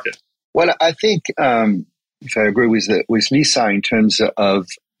consuming market? Well, I think if I agree with Lisa in terms of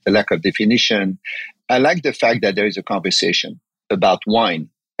the lack of definition, I like the fact that there is a conversation about wine.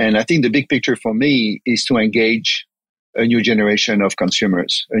 And I think the big picture for me is to engage a new generation of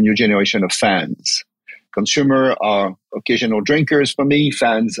consumers, a new generation of fans. Consumers are occasional drinkers for me.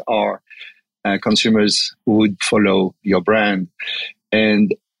 Fans are consumers who would follow your brand.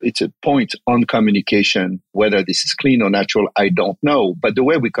 And it's a point on communication, whether this is clean or natural, I don't know. But the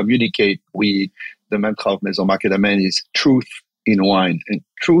way we communicate, the mantra of Maison Market Amen is truth in wine. And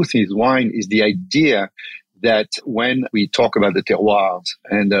truth in wine is the idea that when we talk about the terroirs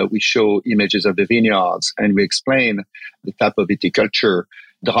and we show images of the vineyards and we explain the type of viticulture,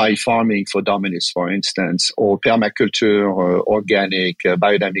 dry farming for Dominus, for instance, or permaculture, or organic,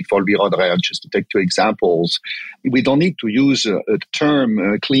 biodynamic for Birodrère, just to take two examples, we don't need to use a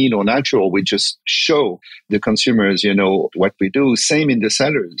term clean or natural. We just show the consumers, what we do. Same in the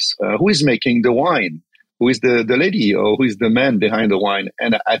cellars. Who is making the wine? Who is the lady or who is the man behind the wine?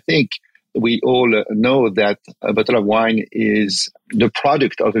 And I think we all know that a bottle of wine is the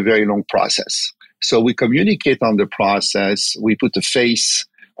product of a very long process. So we communicate on the process. We put a face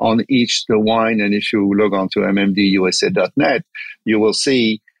on each the wine. And if you log on to mmdusa.net, you will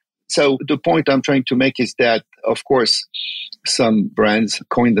see. So the point I'm trying to make is that, of course, some brands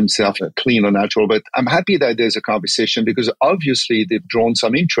coin themselves clean or natural, but I'm happy that there's a conversation because obviously they've drawn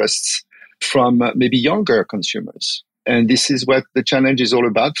some interests from maybe younger consumers. And this is what the challenge is all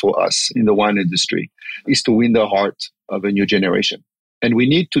about for us in the wine industry, is to win the heart of a new generation. And we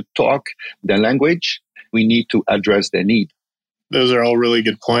need to talk their language. We need to address their need. Those are all really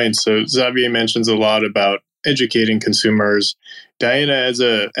good points. So Xavier mentions a lot about educating consumers. Diana, as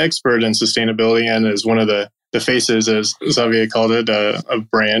an expert in sustainability and as one of the faces, as Xavier called it, of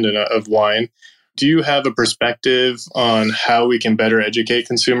brand and of wine, do you have a perspective on how we can better educate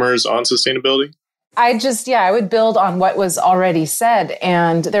consumers on sustainability? I would build on what was already said.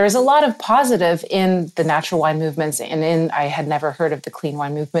 And there is a lot of positive in the natural wine movements. I had never heard of the clean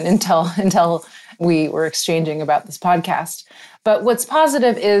wine movement until we were exchanging about this podcast. But what's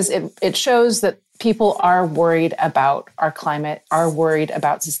positive is it shows that people are worried about our climate, are worried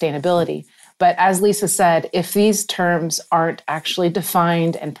about sustainability. But as Lisa said, if these terms aren't actually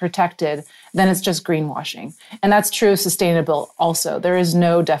defined and protected, then it's just greenwashing. And that's true of sustainable also. There is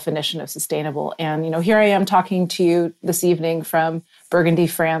no definition of sustainable. And, here I am talking to you this evening from Burgundy,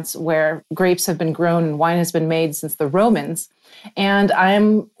 France, where grapes have been grown and wine has been made since the Romans. And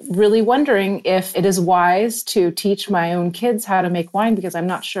I'm really wondering if it is wise to teach my own kids how to make wine, because I'm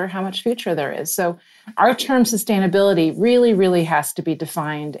not sure how much future there is. So our term sustainability really, really has to be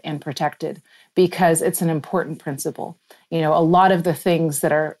defined and protected, because it's an important principle. A lot of the things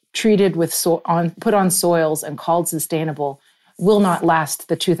that are treated with put on soils and called sustainable will not last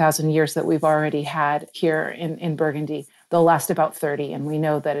the 2,000 years that we've already had here in Burgundy. They'll last about 30, and we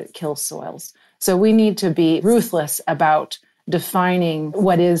know that it kills soils. So we need to be ruthless about defining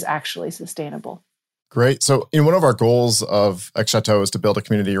what is actually sustainable. Great. So one of our goals of X Chateau is to build a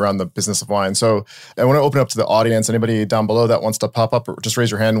community around the business of wine. So I want to open up to the audience. Anybody down below that wants to pop up, just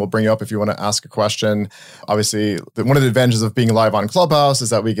raise your hand. We'll bring you up if you want to ask a question. Obviously, one of the advantages of being live on Clubhouse is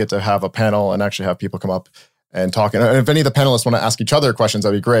that we get to have a panel and actually have people come up and talk. And if any of the panelists want to ask each other questions,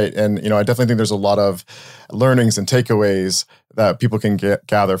 that'd be great. And, I definitely think there's a lot of learnings and takeaways that people can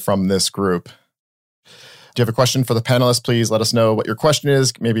gather from this group. Do you have a question for the panelists? Please let us know what your question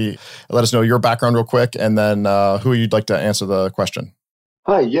is. Maybe let us know your background real quick, and then who you'd like to answer the question.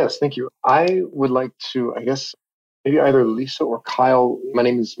 Hi, yes, thank you. I would like to, maybe either Lisa or Kyle. My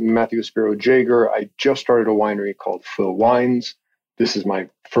name is Matthew Spiro Jager. I just started a winery called Phil Wines. This is my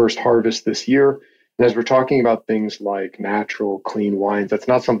first harvest this year. And as we're talking about things like natural, clean wines, that's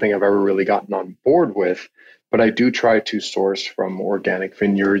not something I've ever really gotten on board with. But I do try to source from organic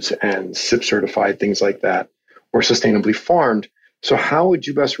vineyards and SIP certified, things like that, or sustainably farmed. So how would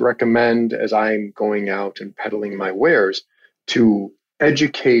you best recommend, as I'm going out and peddling my wares, to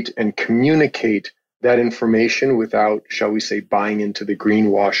educate and communicate that information without, shall we say, buying into the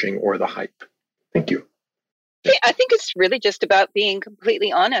greenwashing or the hype? Thank you. Yeah, I think it's really just about being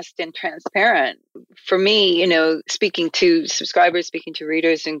completely honest and transparent. For me, speaking to subscribers, speaking to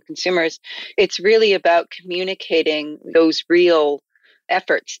readers and consumers, it's really about communicating those real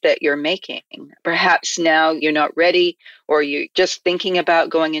efforts that you're making. Perhaps now you're not ready, or you're just thinking about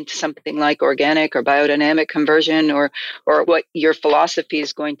going into something like organic or biodynamic conversion, or what your philosophy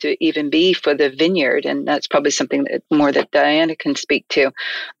is going to even be for the vineyard. And that's probably something that Diana can speak to.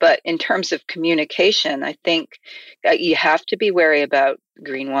 But in terms of communication, I think you have to be wary about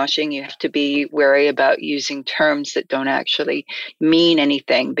greenwashing. You have to be wary about using terms that don't actually mean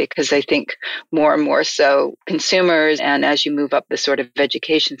anything, because I think more and more so consumers, and as you move up the sort of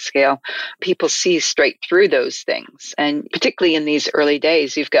education scale, people see straight through those things. And particularly in these early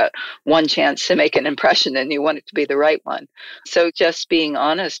days, you've got one chance to make an impression and you want it to be the right one. So just being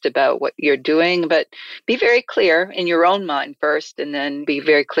honest about what you're doing, but be very clear in your own mind first, and then be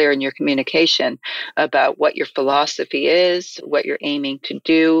very clear in your communication about what your philosophy is, what you're aiming to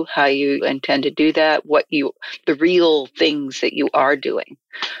do, how you intend to do that, the real things that you are doing.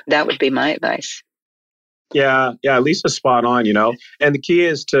 That would be my advice. Yeah, Lisa's spot on, and the key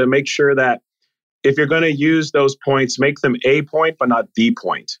is to make sure that if you're going to use those points, make them a point, but not the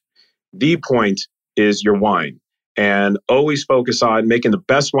point. The point is your wine, and always focus on making the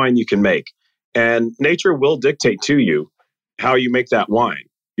best wine you can make. And nature will dictate to you how you make that wine.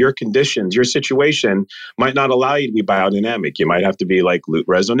 Your conditions, your situation might not allow you to be biodynamic. You might have to be like Luc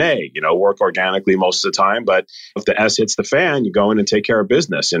Raisonné, work organically most of the time. But if the S hits the fan, you go in and take care of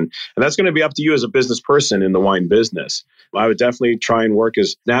business. And that's going to be up to you as a business person in the wine business. I would definitely try and work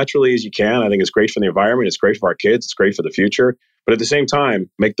as naturally as you can. I think it's great for the environment. It's great for our kids. It's great for the future. But at the same time,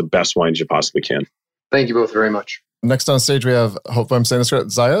 make the best wines you possibly can. Thank you both very much. Next on stage, we have, hope I'm saying this right,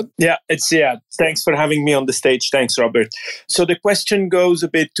 Zayed? Yeah, it's Zayed. Thanks for having me on the stage. Thanks, Robert. So the question goes a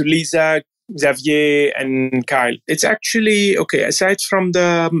bit to Lisa, Xavier, and Kyle. It's actually, okay, aside from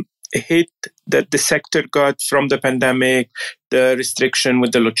the hit that the sector got from the pandemic, the restriction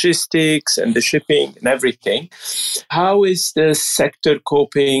with the logistics and the shipping and everything, how is the sector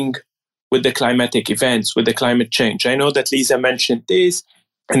coping with the climatic events, with the climate change? I know that Lisa mentioned this,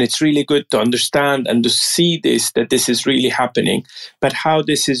 and it's really good to understand and to see that this is really happening, but how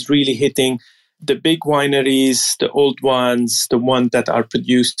this is really hitting the big wineries, the old ones, the ones that are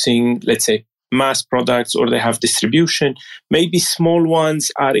producing, let's say, mass products, or they have distribution. Maybe small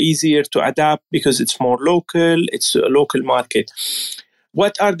ones are easier to adapt because it's more local, it's a local market.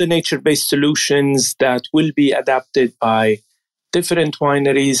 what are the nature-based solutions that will be adapted by different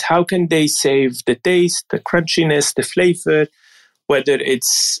wineries? How can they save the taste, the crunchiness, the flavor, whether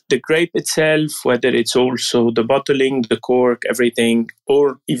it's the grape itself, whether it's also the bottling, the cork, everything,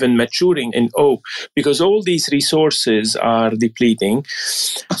 or even maturing in oak, because all these resources are depleting.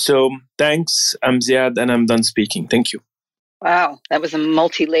 So thanks, I'm Ziad, and I'm done speaking. Thank you. Wow, that was a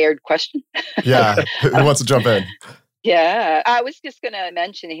multi-layered question. Yeah, who wants to jump in? Yeah, I was just going to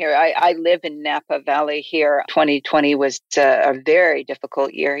mention here, I live in Napa Valley here. 2020 was a very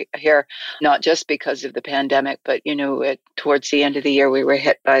difficult year here, not just because of the pandemic, but, towards the end of the year, we were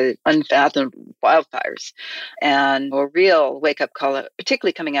hit by unfathomed wildfires and a real wake-up call,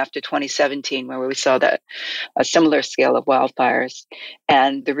 particularly coming after 2017, where we saw that a similar scale of wildfires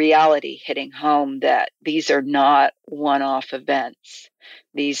and the reality hitting home that these are not one-off events.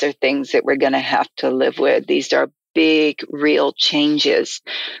 These are things that we're going to have to live with. These are big, real changes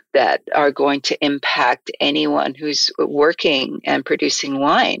that are going to impact anyone who's working and producing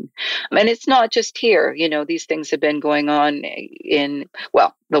wine. And it's not just here. These things have been going on the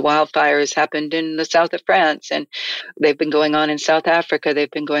wildfires happened in the south of France, and they've been going on in South Africa. They've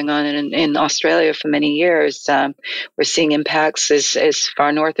been going on in Australia for many years. We're seeing impacts as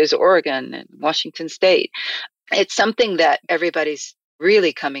far north as Oregon and Washington State. It's something that everybody's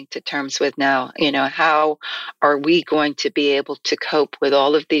really coming to terms with now. How are we going to be able to cope with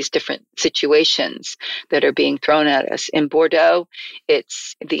all of these different situations that are being thrown at us? In Bordeaux,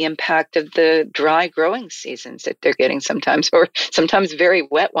 it's the impact of the dry growing seasons that they're getting sometimes, or sometimes very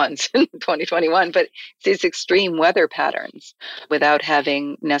wet ones in 2021, but these extreme weather patterns without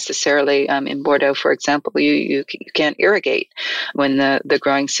having necessarily, in Bordeaux, for example, you can't irrigate when the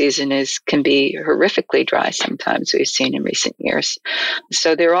growing season can be horrifically dry sometimes, we've seen in recent years.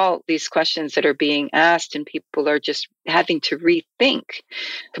 So there are all these questions that are being asked, and people are just having to rethink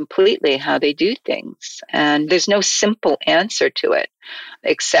completely how they do things. And there's no simple answer to it,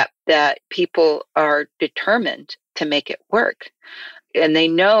 except that people are determined to make it work. And they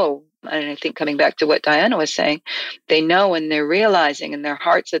know, and I think coming back to what Diana was saying, they know and they're realizing in their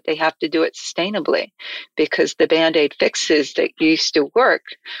hearts that they have to do it sustainably, because the Band-Aid fixes that used to work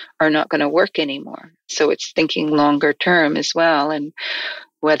are not going to work anymore. So it's thinking longer term as well, and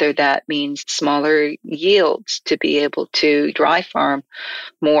whether that means smaller yields to be able to dry farm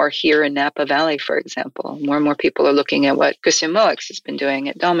more here in Napa Valley, for example. More and more people are looking at what Christian Moix has been doing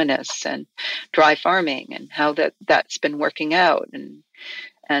at Dominus and dry farming and how that's been working out,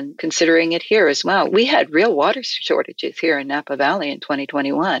 and considering it here as well. We had real water shortages here in Napa Valley in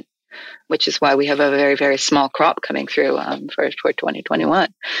 2021, which is why we have a very, very small crop coming through for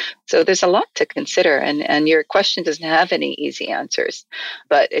 2021. So there's a lot to consider, and your question doesn't have any easy answers,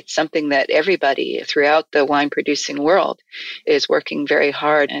 but it's something that everybody throughout the wine producing world is working very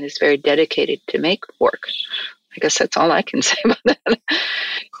hard and is very dedicated to make work. I guess that's all I can say about that.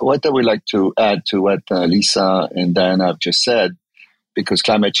 What I would like to add to what Lisa and Diana have just said, because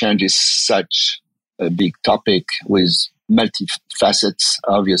climate change is such a big topic with multifacets,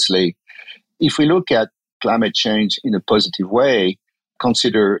 obviously. If we look at climate change in a positive way,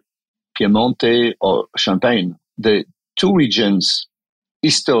 consider Piemonte or Champagne, the two regions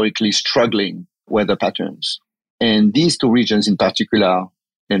historically struggling weather patterns. And these two regions in particular,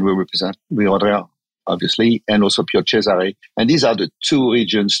 and we represent Riodrea, obviously, and also Pio Cesare. And these are the two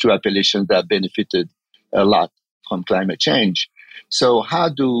regions, two appellations that benefited a lot from climate change. So how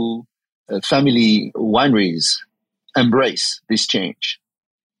do family wineries embrace this change?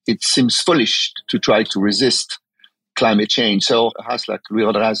 It seems foolish to try to resist climate change. So a house like Louis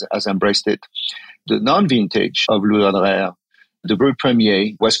Roederer has embraced it. The non-vintage of Louis Roederer, the Brut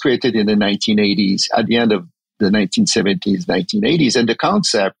Premier, was created in the 1980s, at the end of the 1970s, 1980s. And the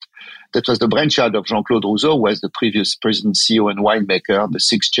concept that was the brainchild of Jean-Claude Rousseau was the previous president, CEO, and winemaker, the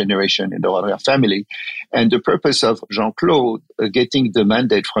sixth generation in the Roederer family. And the purpose of Jean-Claude getting the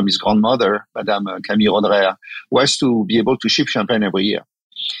mandate from his grandmother, Madame Camille Roederer, was to be able to ship champagne every year.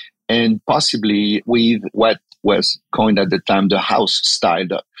 And possibly with what was coined at the time the house style,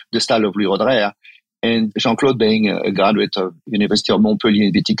 the style of Louis Roederer. And Jean-Claude, being a graduate of University of Montpellier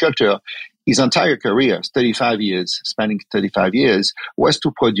in viticulture, his entire career, spanning 35 years, was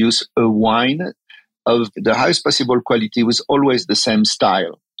to produce a wine of the highest possible quality with always the same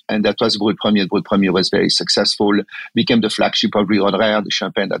style. And that was Brut Premier. Brut Premier was very successful, became the flagship of Louis Roederer, the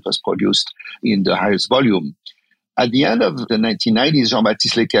champagne that was produced in the highest volume. At the end of the 1990s,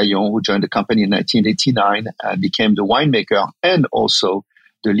 Jean-Baptiste Lecaillon, who joined the company in 1989, became the winemaker and also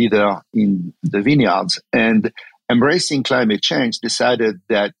the leader in the vineyards. And embracing climate change, decided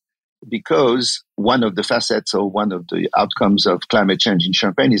that because one of the facets or one of the outcomes of climate change in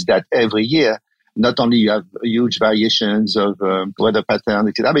Champagne is that every year, not only you have huge variations of weather pattern,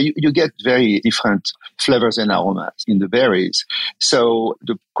 etc., but you get very different flavors and aromas in the berries. So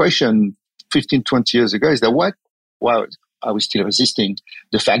the question 15, 20 years ago is that why are we still resisting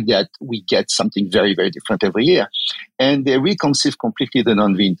the fact that we get something very, very different every year? And they reconceive completely the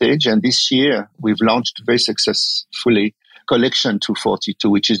non-vintage. And this year, we've launched very successfully Collection 242,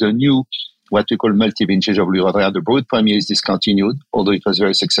 which is a new, what we call multi-vintage of Louis Roederer. The Brut Premier is discontinued, although it was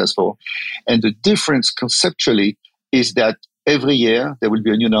very successful. And the difference conceptually is that every year there will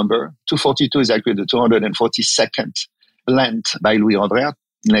be a new number. 242 is actually the 242nd blend by Louis Roederer.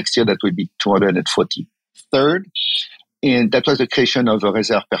 Next year, that will be 243rd. And that was the creation of a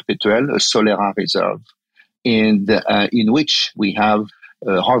Reserve Perpétuelle, a Solera reserve, in which we have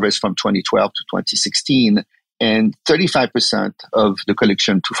a harvest from 2012 to 2016. And 35% of the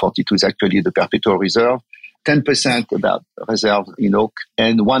collection 242 is actually the Perpetual Reserve, 10% about Reserve in oak,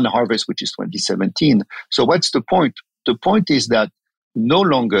 and one harvest, which is 2017. So what's the point? The point is that no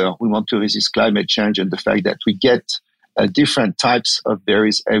longer we want to resist climate change and the fact that we get different types of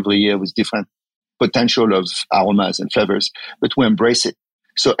berries every year with different potential of aromas and flavors, but we embrace it.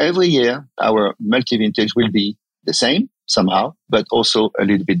 So every year, our multi-vintage will be the same somehow, but also a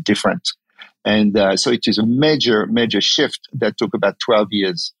little bit different. And so it is a major, major shift that took about 12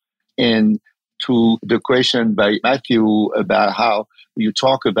 years. And to the question by Matthew about how you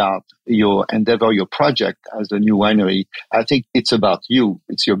talk about your endeavor, your project as a new winery, I think it's about you.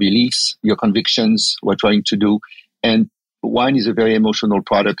 It's your beliefs, your convictions, what you're trying to do. And wine is a very emotional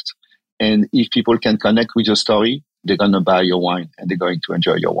product. And if people can connect with your story, they're going to buy your wine and they're going to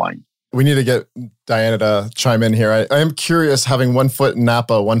enjoy your wine. We need to get Diana to chime in here. I am curious, having 1 foot in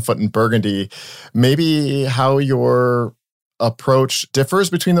Napa, 1 foot in Burgundy, maybe how your approach differs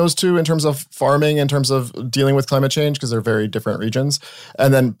between those two in terms of farming, in terms of dealing with climate change, because they're very different regions.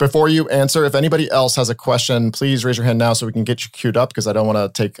 And then before you answer, if anybody else has a question, please raise your hand now so we can get you queued up, because I don't want to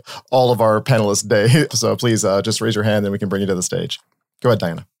take all of our panelists' day. So please just raise your hand and we can bring you to the stage. Go ahead,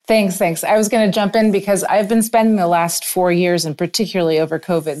 Diana. Thanks. I was going to jump in because I've been spending the last 4 years, and particularly over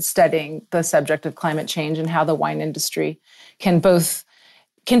COVID, studying the subject of climate change and how the wine industry can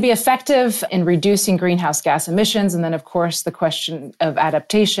be effective in reducing greenhouse gas emissions. And then, of course, the question of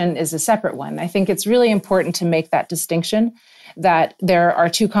adaptation is a separate one. I think it's really important to make that distinction, that there are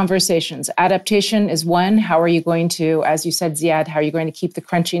two conversations. Adaptation is one. How are you going to, as you said, Ziad, how are you going to keep the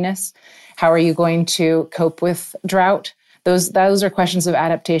crunchiness? How are you going to cope with drought? Those are questions of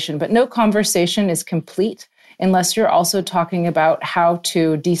adaptation, but no conversation is complete unless you're also talking about how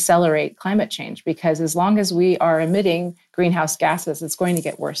to decelerate climate change, because as long as we are emitting greenhouse gases, it's going to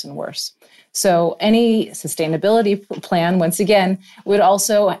get worse and worse. So any sustainability plan, once again, would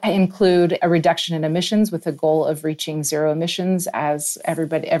also include a reduction in emissions with a goal of reaching zero emissions, as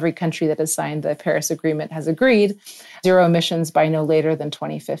every country that has signed the Paris Agreement has agreed, zero emissions by no later than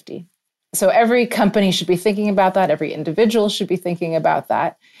 2050. So every company should be thinking about that. Every individual should be thinking about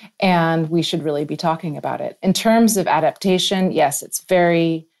that. And we should really be talking about it. In terms of adaptation, yes, it's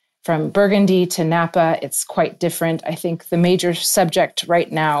from Burgundy to Napa, it's quite different. I think the major subject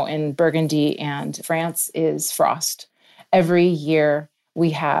right now in Burgundy and France is frost. Every year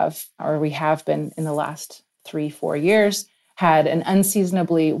we have been in the last 3-4 years, had an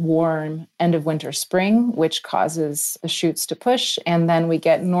unseasonably warm end of winter spring, which causes the shoots to push. And then we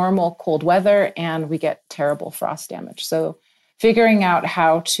get normal cold weather and we get terrible frost damage. So figuring out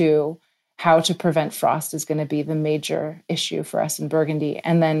how to prevent frost is going to be the major issue for us in Burgundy.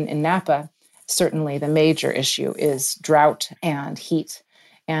 And then in Napa, certainly the major issue is drought and heat.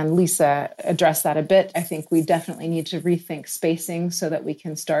 And Lisa addressed that a bit. I think we definitely need to rethink spacing so that we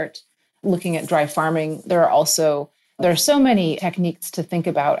can start looking at dry farming. There are so many techniques to think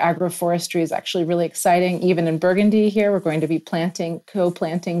about. Agroforestry is actually really exciting. Even in Burgundy here, we're going to be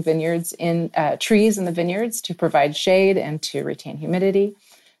co-planting vineyards in trees in the vineyards to provide shade and to retain humidity.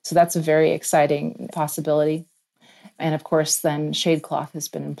 So that's a very exciting possibility. And of course, then shade cloth has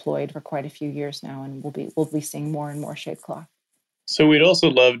been employed for quite a few years now, and we'll be seeing more and more shade cloth. So we'd also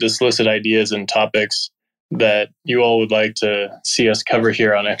love to solicit ideas and topics that you all would like to see us cover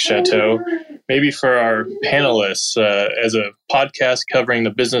here on X Chateau. Maybe for our panelists, as a podcast covering the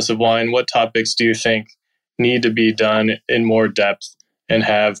business of wine, what topics do you think need to be done in more depth and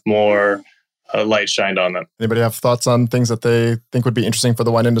have more light shined on them? Anybody have thoughts on things that they think would be interesting for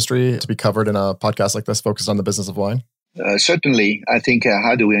the wine industry to be covered in a podcast like this focused on the business of wine? Certainly. I think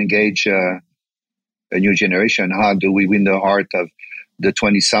how do we engage a new generation? How do we win the heart of the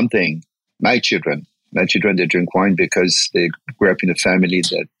 20-something, my children? My children, they drink wine because they grew up in a family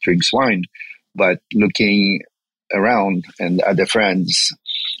that drinks wine. But looking around and at their friends,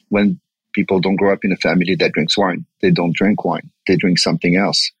 when people don't grow up in a family that drinks wine, they don't drink wine. They drink something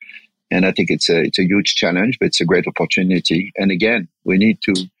else. And I think it's a huge challenge, but it's a great opportunity. And again, we need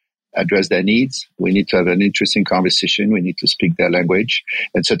to address their needs. We need to have an interesting conversation. We need to speak their language.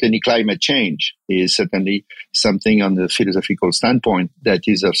 And certainly climate change is certainly something on the philosophical standpoint that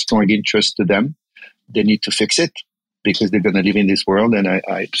is of strong interest to them. They need to fix it because they're going to live in this world. And I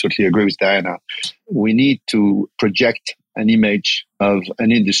absolutely agree with Diana. We need to project an image of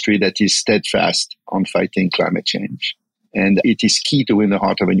an industry that is steadfast on fighting climate change. And it is key to win the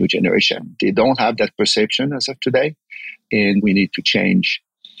heart of a new generation. They don't have that perception as of today. And we need to change.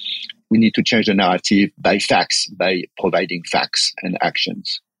 We need to change the narrative by facts, by providing facts and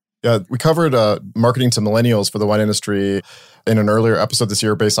actions. Yeah, we covered marketing to millennials for the wine industry in an earlier episode this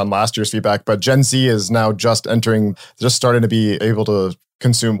year based on last year's feedback. But Gen Z is now just starting to be able to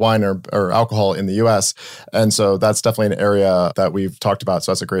consume wine or alcohol in the US. And so that's definitely an area that we've talked about.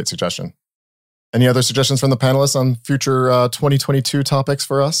 So that's a great suggestion. Any other suggestions from the panelists on future 2022 topics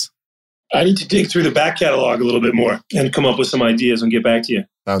for us? I need to dig through the back catalog a little bit more and come up with some ideas and get back to you.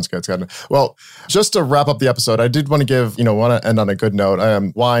 Sounds good, Scott. Well, just to wrap up the episode, I did want to end on a good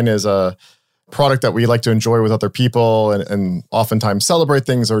note. Wine is a product that we like to enjoy with other people and oftentimes celebrate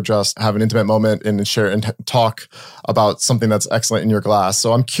things or just have an intimate moment and share and talk about something that's excellent in your glass.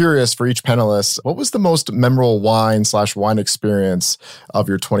 So I'm curious for each panelist, what was the most memorable wine experience of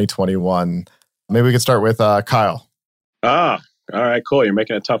your 2021? Maybe we could start with Kyle. All right, cool. You're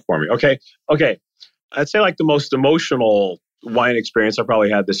making it tough for me. Okay. I'd say like the most emotional wine experience I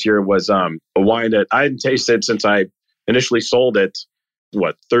probably had this year was a wine that I hadn't tasted since I initially sold it,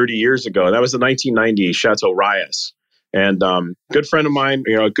 30 years ago. That was the 1990 Chateau Reyes. And good friend of mine,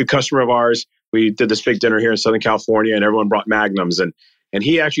 a good customer of ours. We did this big dinner here in Southern California and everyone brought magnums. And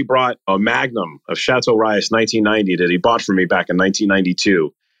he actually brought a magnum of Chateau Reyes 1990 that he bought for me back in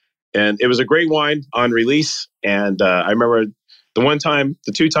 1992. And it was a great wine on release. And I remember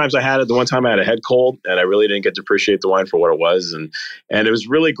the two times I had it, the one time I had a head cold and I really didn't get to appreciate the wine for what it was. And it was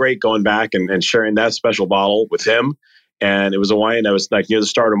really great going back and sharing that special bottle with him. And it was a wine that was like near the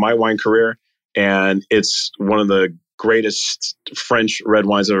start of my wine career. And it's one of the greatest French red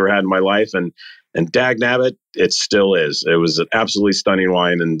wines I've ever had in my life. And dagnabbit, it still is. It was an absolutely stunning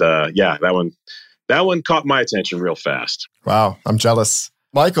wine. And that one caught my attention real fast. Wow, I'm jealous.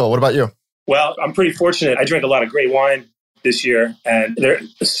 Michael, what about you? Well, I'm pretty fortunate. I drank a lot of great wine this year, and there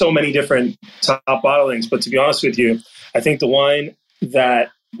are so many different top bottlings. But to be honest with you, I think the wine that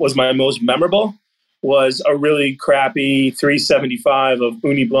was my most memorable was a really crappy 375 of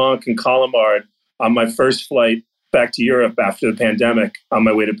Uni Blanc and Colombard on my first flight back to Europe after the pandemic on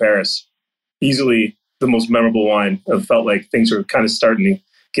my way to Paris. Easily the most memorable wine. I felt like things were kind of starting to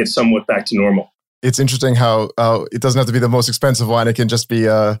get somewhat back to normal. It's interesting how it doesn't have to be the most expensive wine. It can just be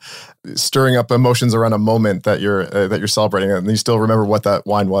stirring up emotions around a moment that you're celebrating, and you still remember what that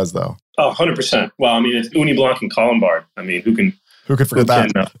wine was, though. Oh, 100%. Well, I mean, it's Uni Blanc and Colombard. I mean, who could forget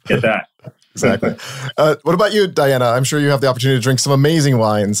that? Get that. Exactly. What about you, Diana? I'm sure you have the opportunity to drink some amazing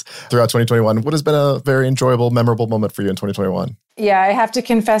wines throughout 2021. What has been a very enjoyable, memorable moment for you in 2021? Yeah, I have to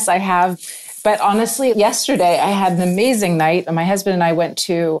confess I have. But honestly, yesterday I had an amazing night. My husband and I went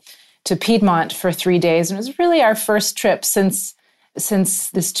to Piedmont for 3 days. And it was really our first trip since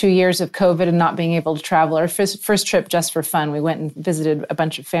this 2 years of COVID and not being able to travel. Our first trip just for fun. We went and visited a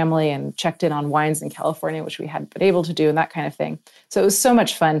bunch of family and checked in on wines in California, which we hadn't been able to do and that kind of thing. So it was so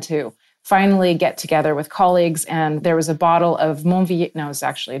much fun to finally get together with colleagues. And there was a bottle of it was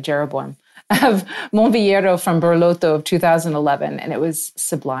actually a Jeroboam, of Monvillero from Borlotto of 2011. And it was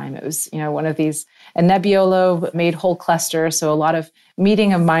sublime. It was, one of these, a Nebbiolo made whole cluster. So a lot of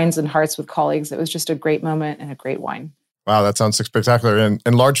meeting of minds and hearts with colleagues. It was just a great moment and a great wine. Wow, that sounds spectacular.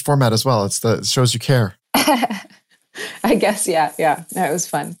 And large format as well. It shows you care. I guess, yeah. No, it was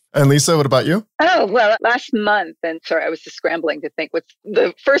fun. And Lisa, what about you? Oh, well, last month, and sorry, I was just scrambling to think what's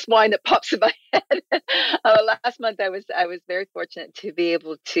the first wine that pops in my head. Last month, I was very fortunate to be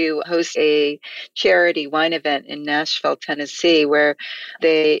able to host a charity wine event in Nashville, Tennessee, where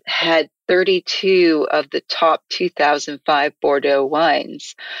they had 32 of the top 2005 Bordeaux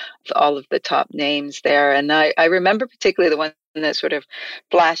wines, all of the top names there. And I remember particularly the one that sort of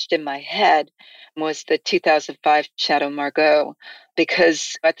flashed in my head was the 2005 Chateau Margaux.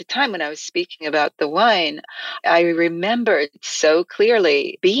 because at the time when I was speaking about the wine, I remembered so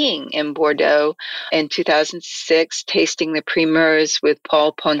clearly being in Bordeaux in 2006, tasting the Primeurs with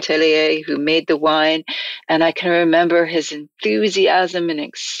Paul Pontellier, who made the wine. And I can remember his enthusiasm and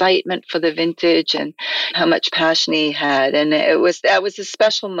excitement for the vintage and how much passion he had. And that was a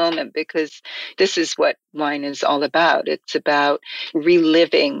special moment, because this is what wine is all about. It's about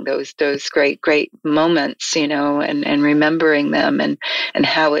reliving those great moments, and remembering them, and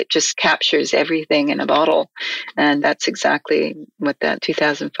how it just captures everything in a bottle. And that's exactly what that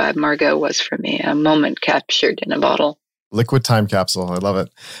 2005 Margaux was for me, a moment captured in a bottle. Liquid time capsule. I love it.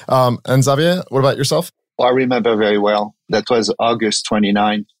 And Xavier, what about yourself? Well, I remember very well. That was August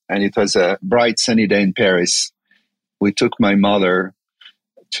 29th, and it was a bright sunny day in Paris. We took my mother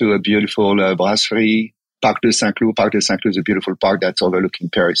to a beautiful brasserie, Parc de Saint-Cloud. Parc de Saint-Cloud is a beautiful park that's overlooking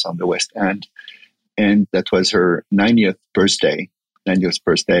Paris on the West End. And that was her 90th birthday.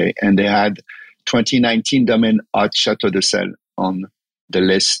 And they had 2019 Domaine Haute Château de Celle on the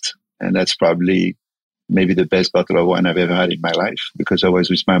list. And that's probably maybe the best bottle of wine I've ever had in my life, because I was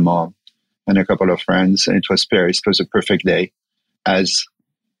with my mom and a couple of friends, and it was Paris. It was a perfect day. As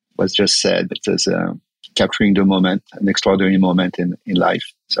was just said, it was capturing the moment, an extraordinary moment in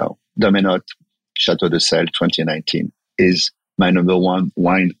life. So Domaine Haute Château de Celle 2019 is my number one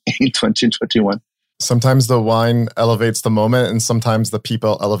wine in 2021. Sometimes the wine elevates the moment, and sometimes the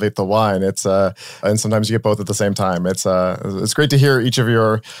people elevate the wine. And sometimes you get both at the same time. It's great to hear each of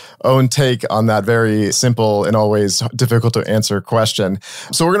your own take on that very simple and always difficult to answer question.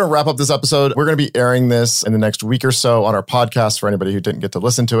 So we're going to wrap up this episode. We're going to be airing this in the next week or so on our podcast for anybody who didn't get to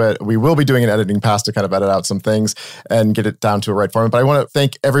listen to it. We will be doing an editing pass to kind of edit out some things and get it down to a right format. But I want to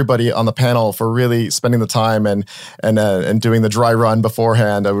thank everybody on the panel for really spending the time and doing the dry run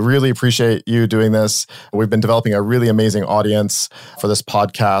beforehand. I really appreciate you doing this. We've been developing a really amazing audience for this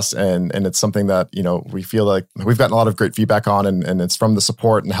podcast, and it's something that, we feel like we've gotten a lot of great feedback on, and it's from the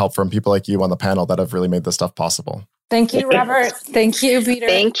support and help from people like you on the panel that have really made this stuff possible. Thank you, Robert. Thank you, Peter.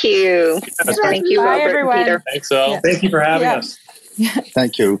 Thank you. Thank you, Robert, everyone. Peter. Thanks, all. Yeah. Thank you for having us.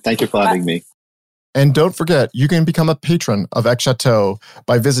 Thank you. Thank you for having me. And don't forget, you can become a patron of X Chateau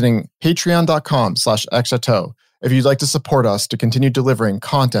by visiting patreon.com/xchateau. if you'd like to support us to continue delivering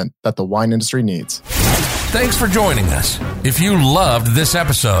content that the wine industry needs. Thanks for joining us. If you loved this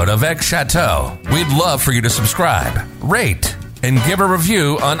episode of X Chateau, we'd love for you to subscribe, rate, and give a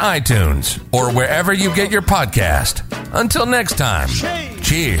review on iTunes or wherever you get your podcast. Until next time,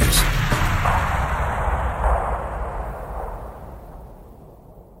 cheers.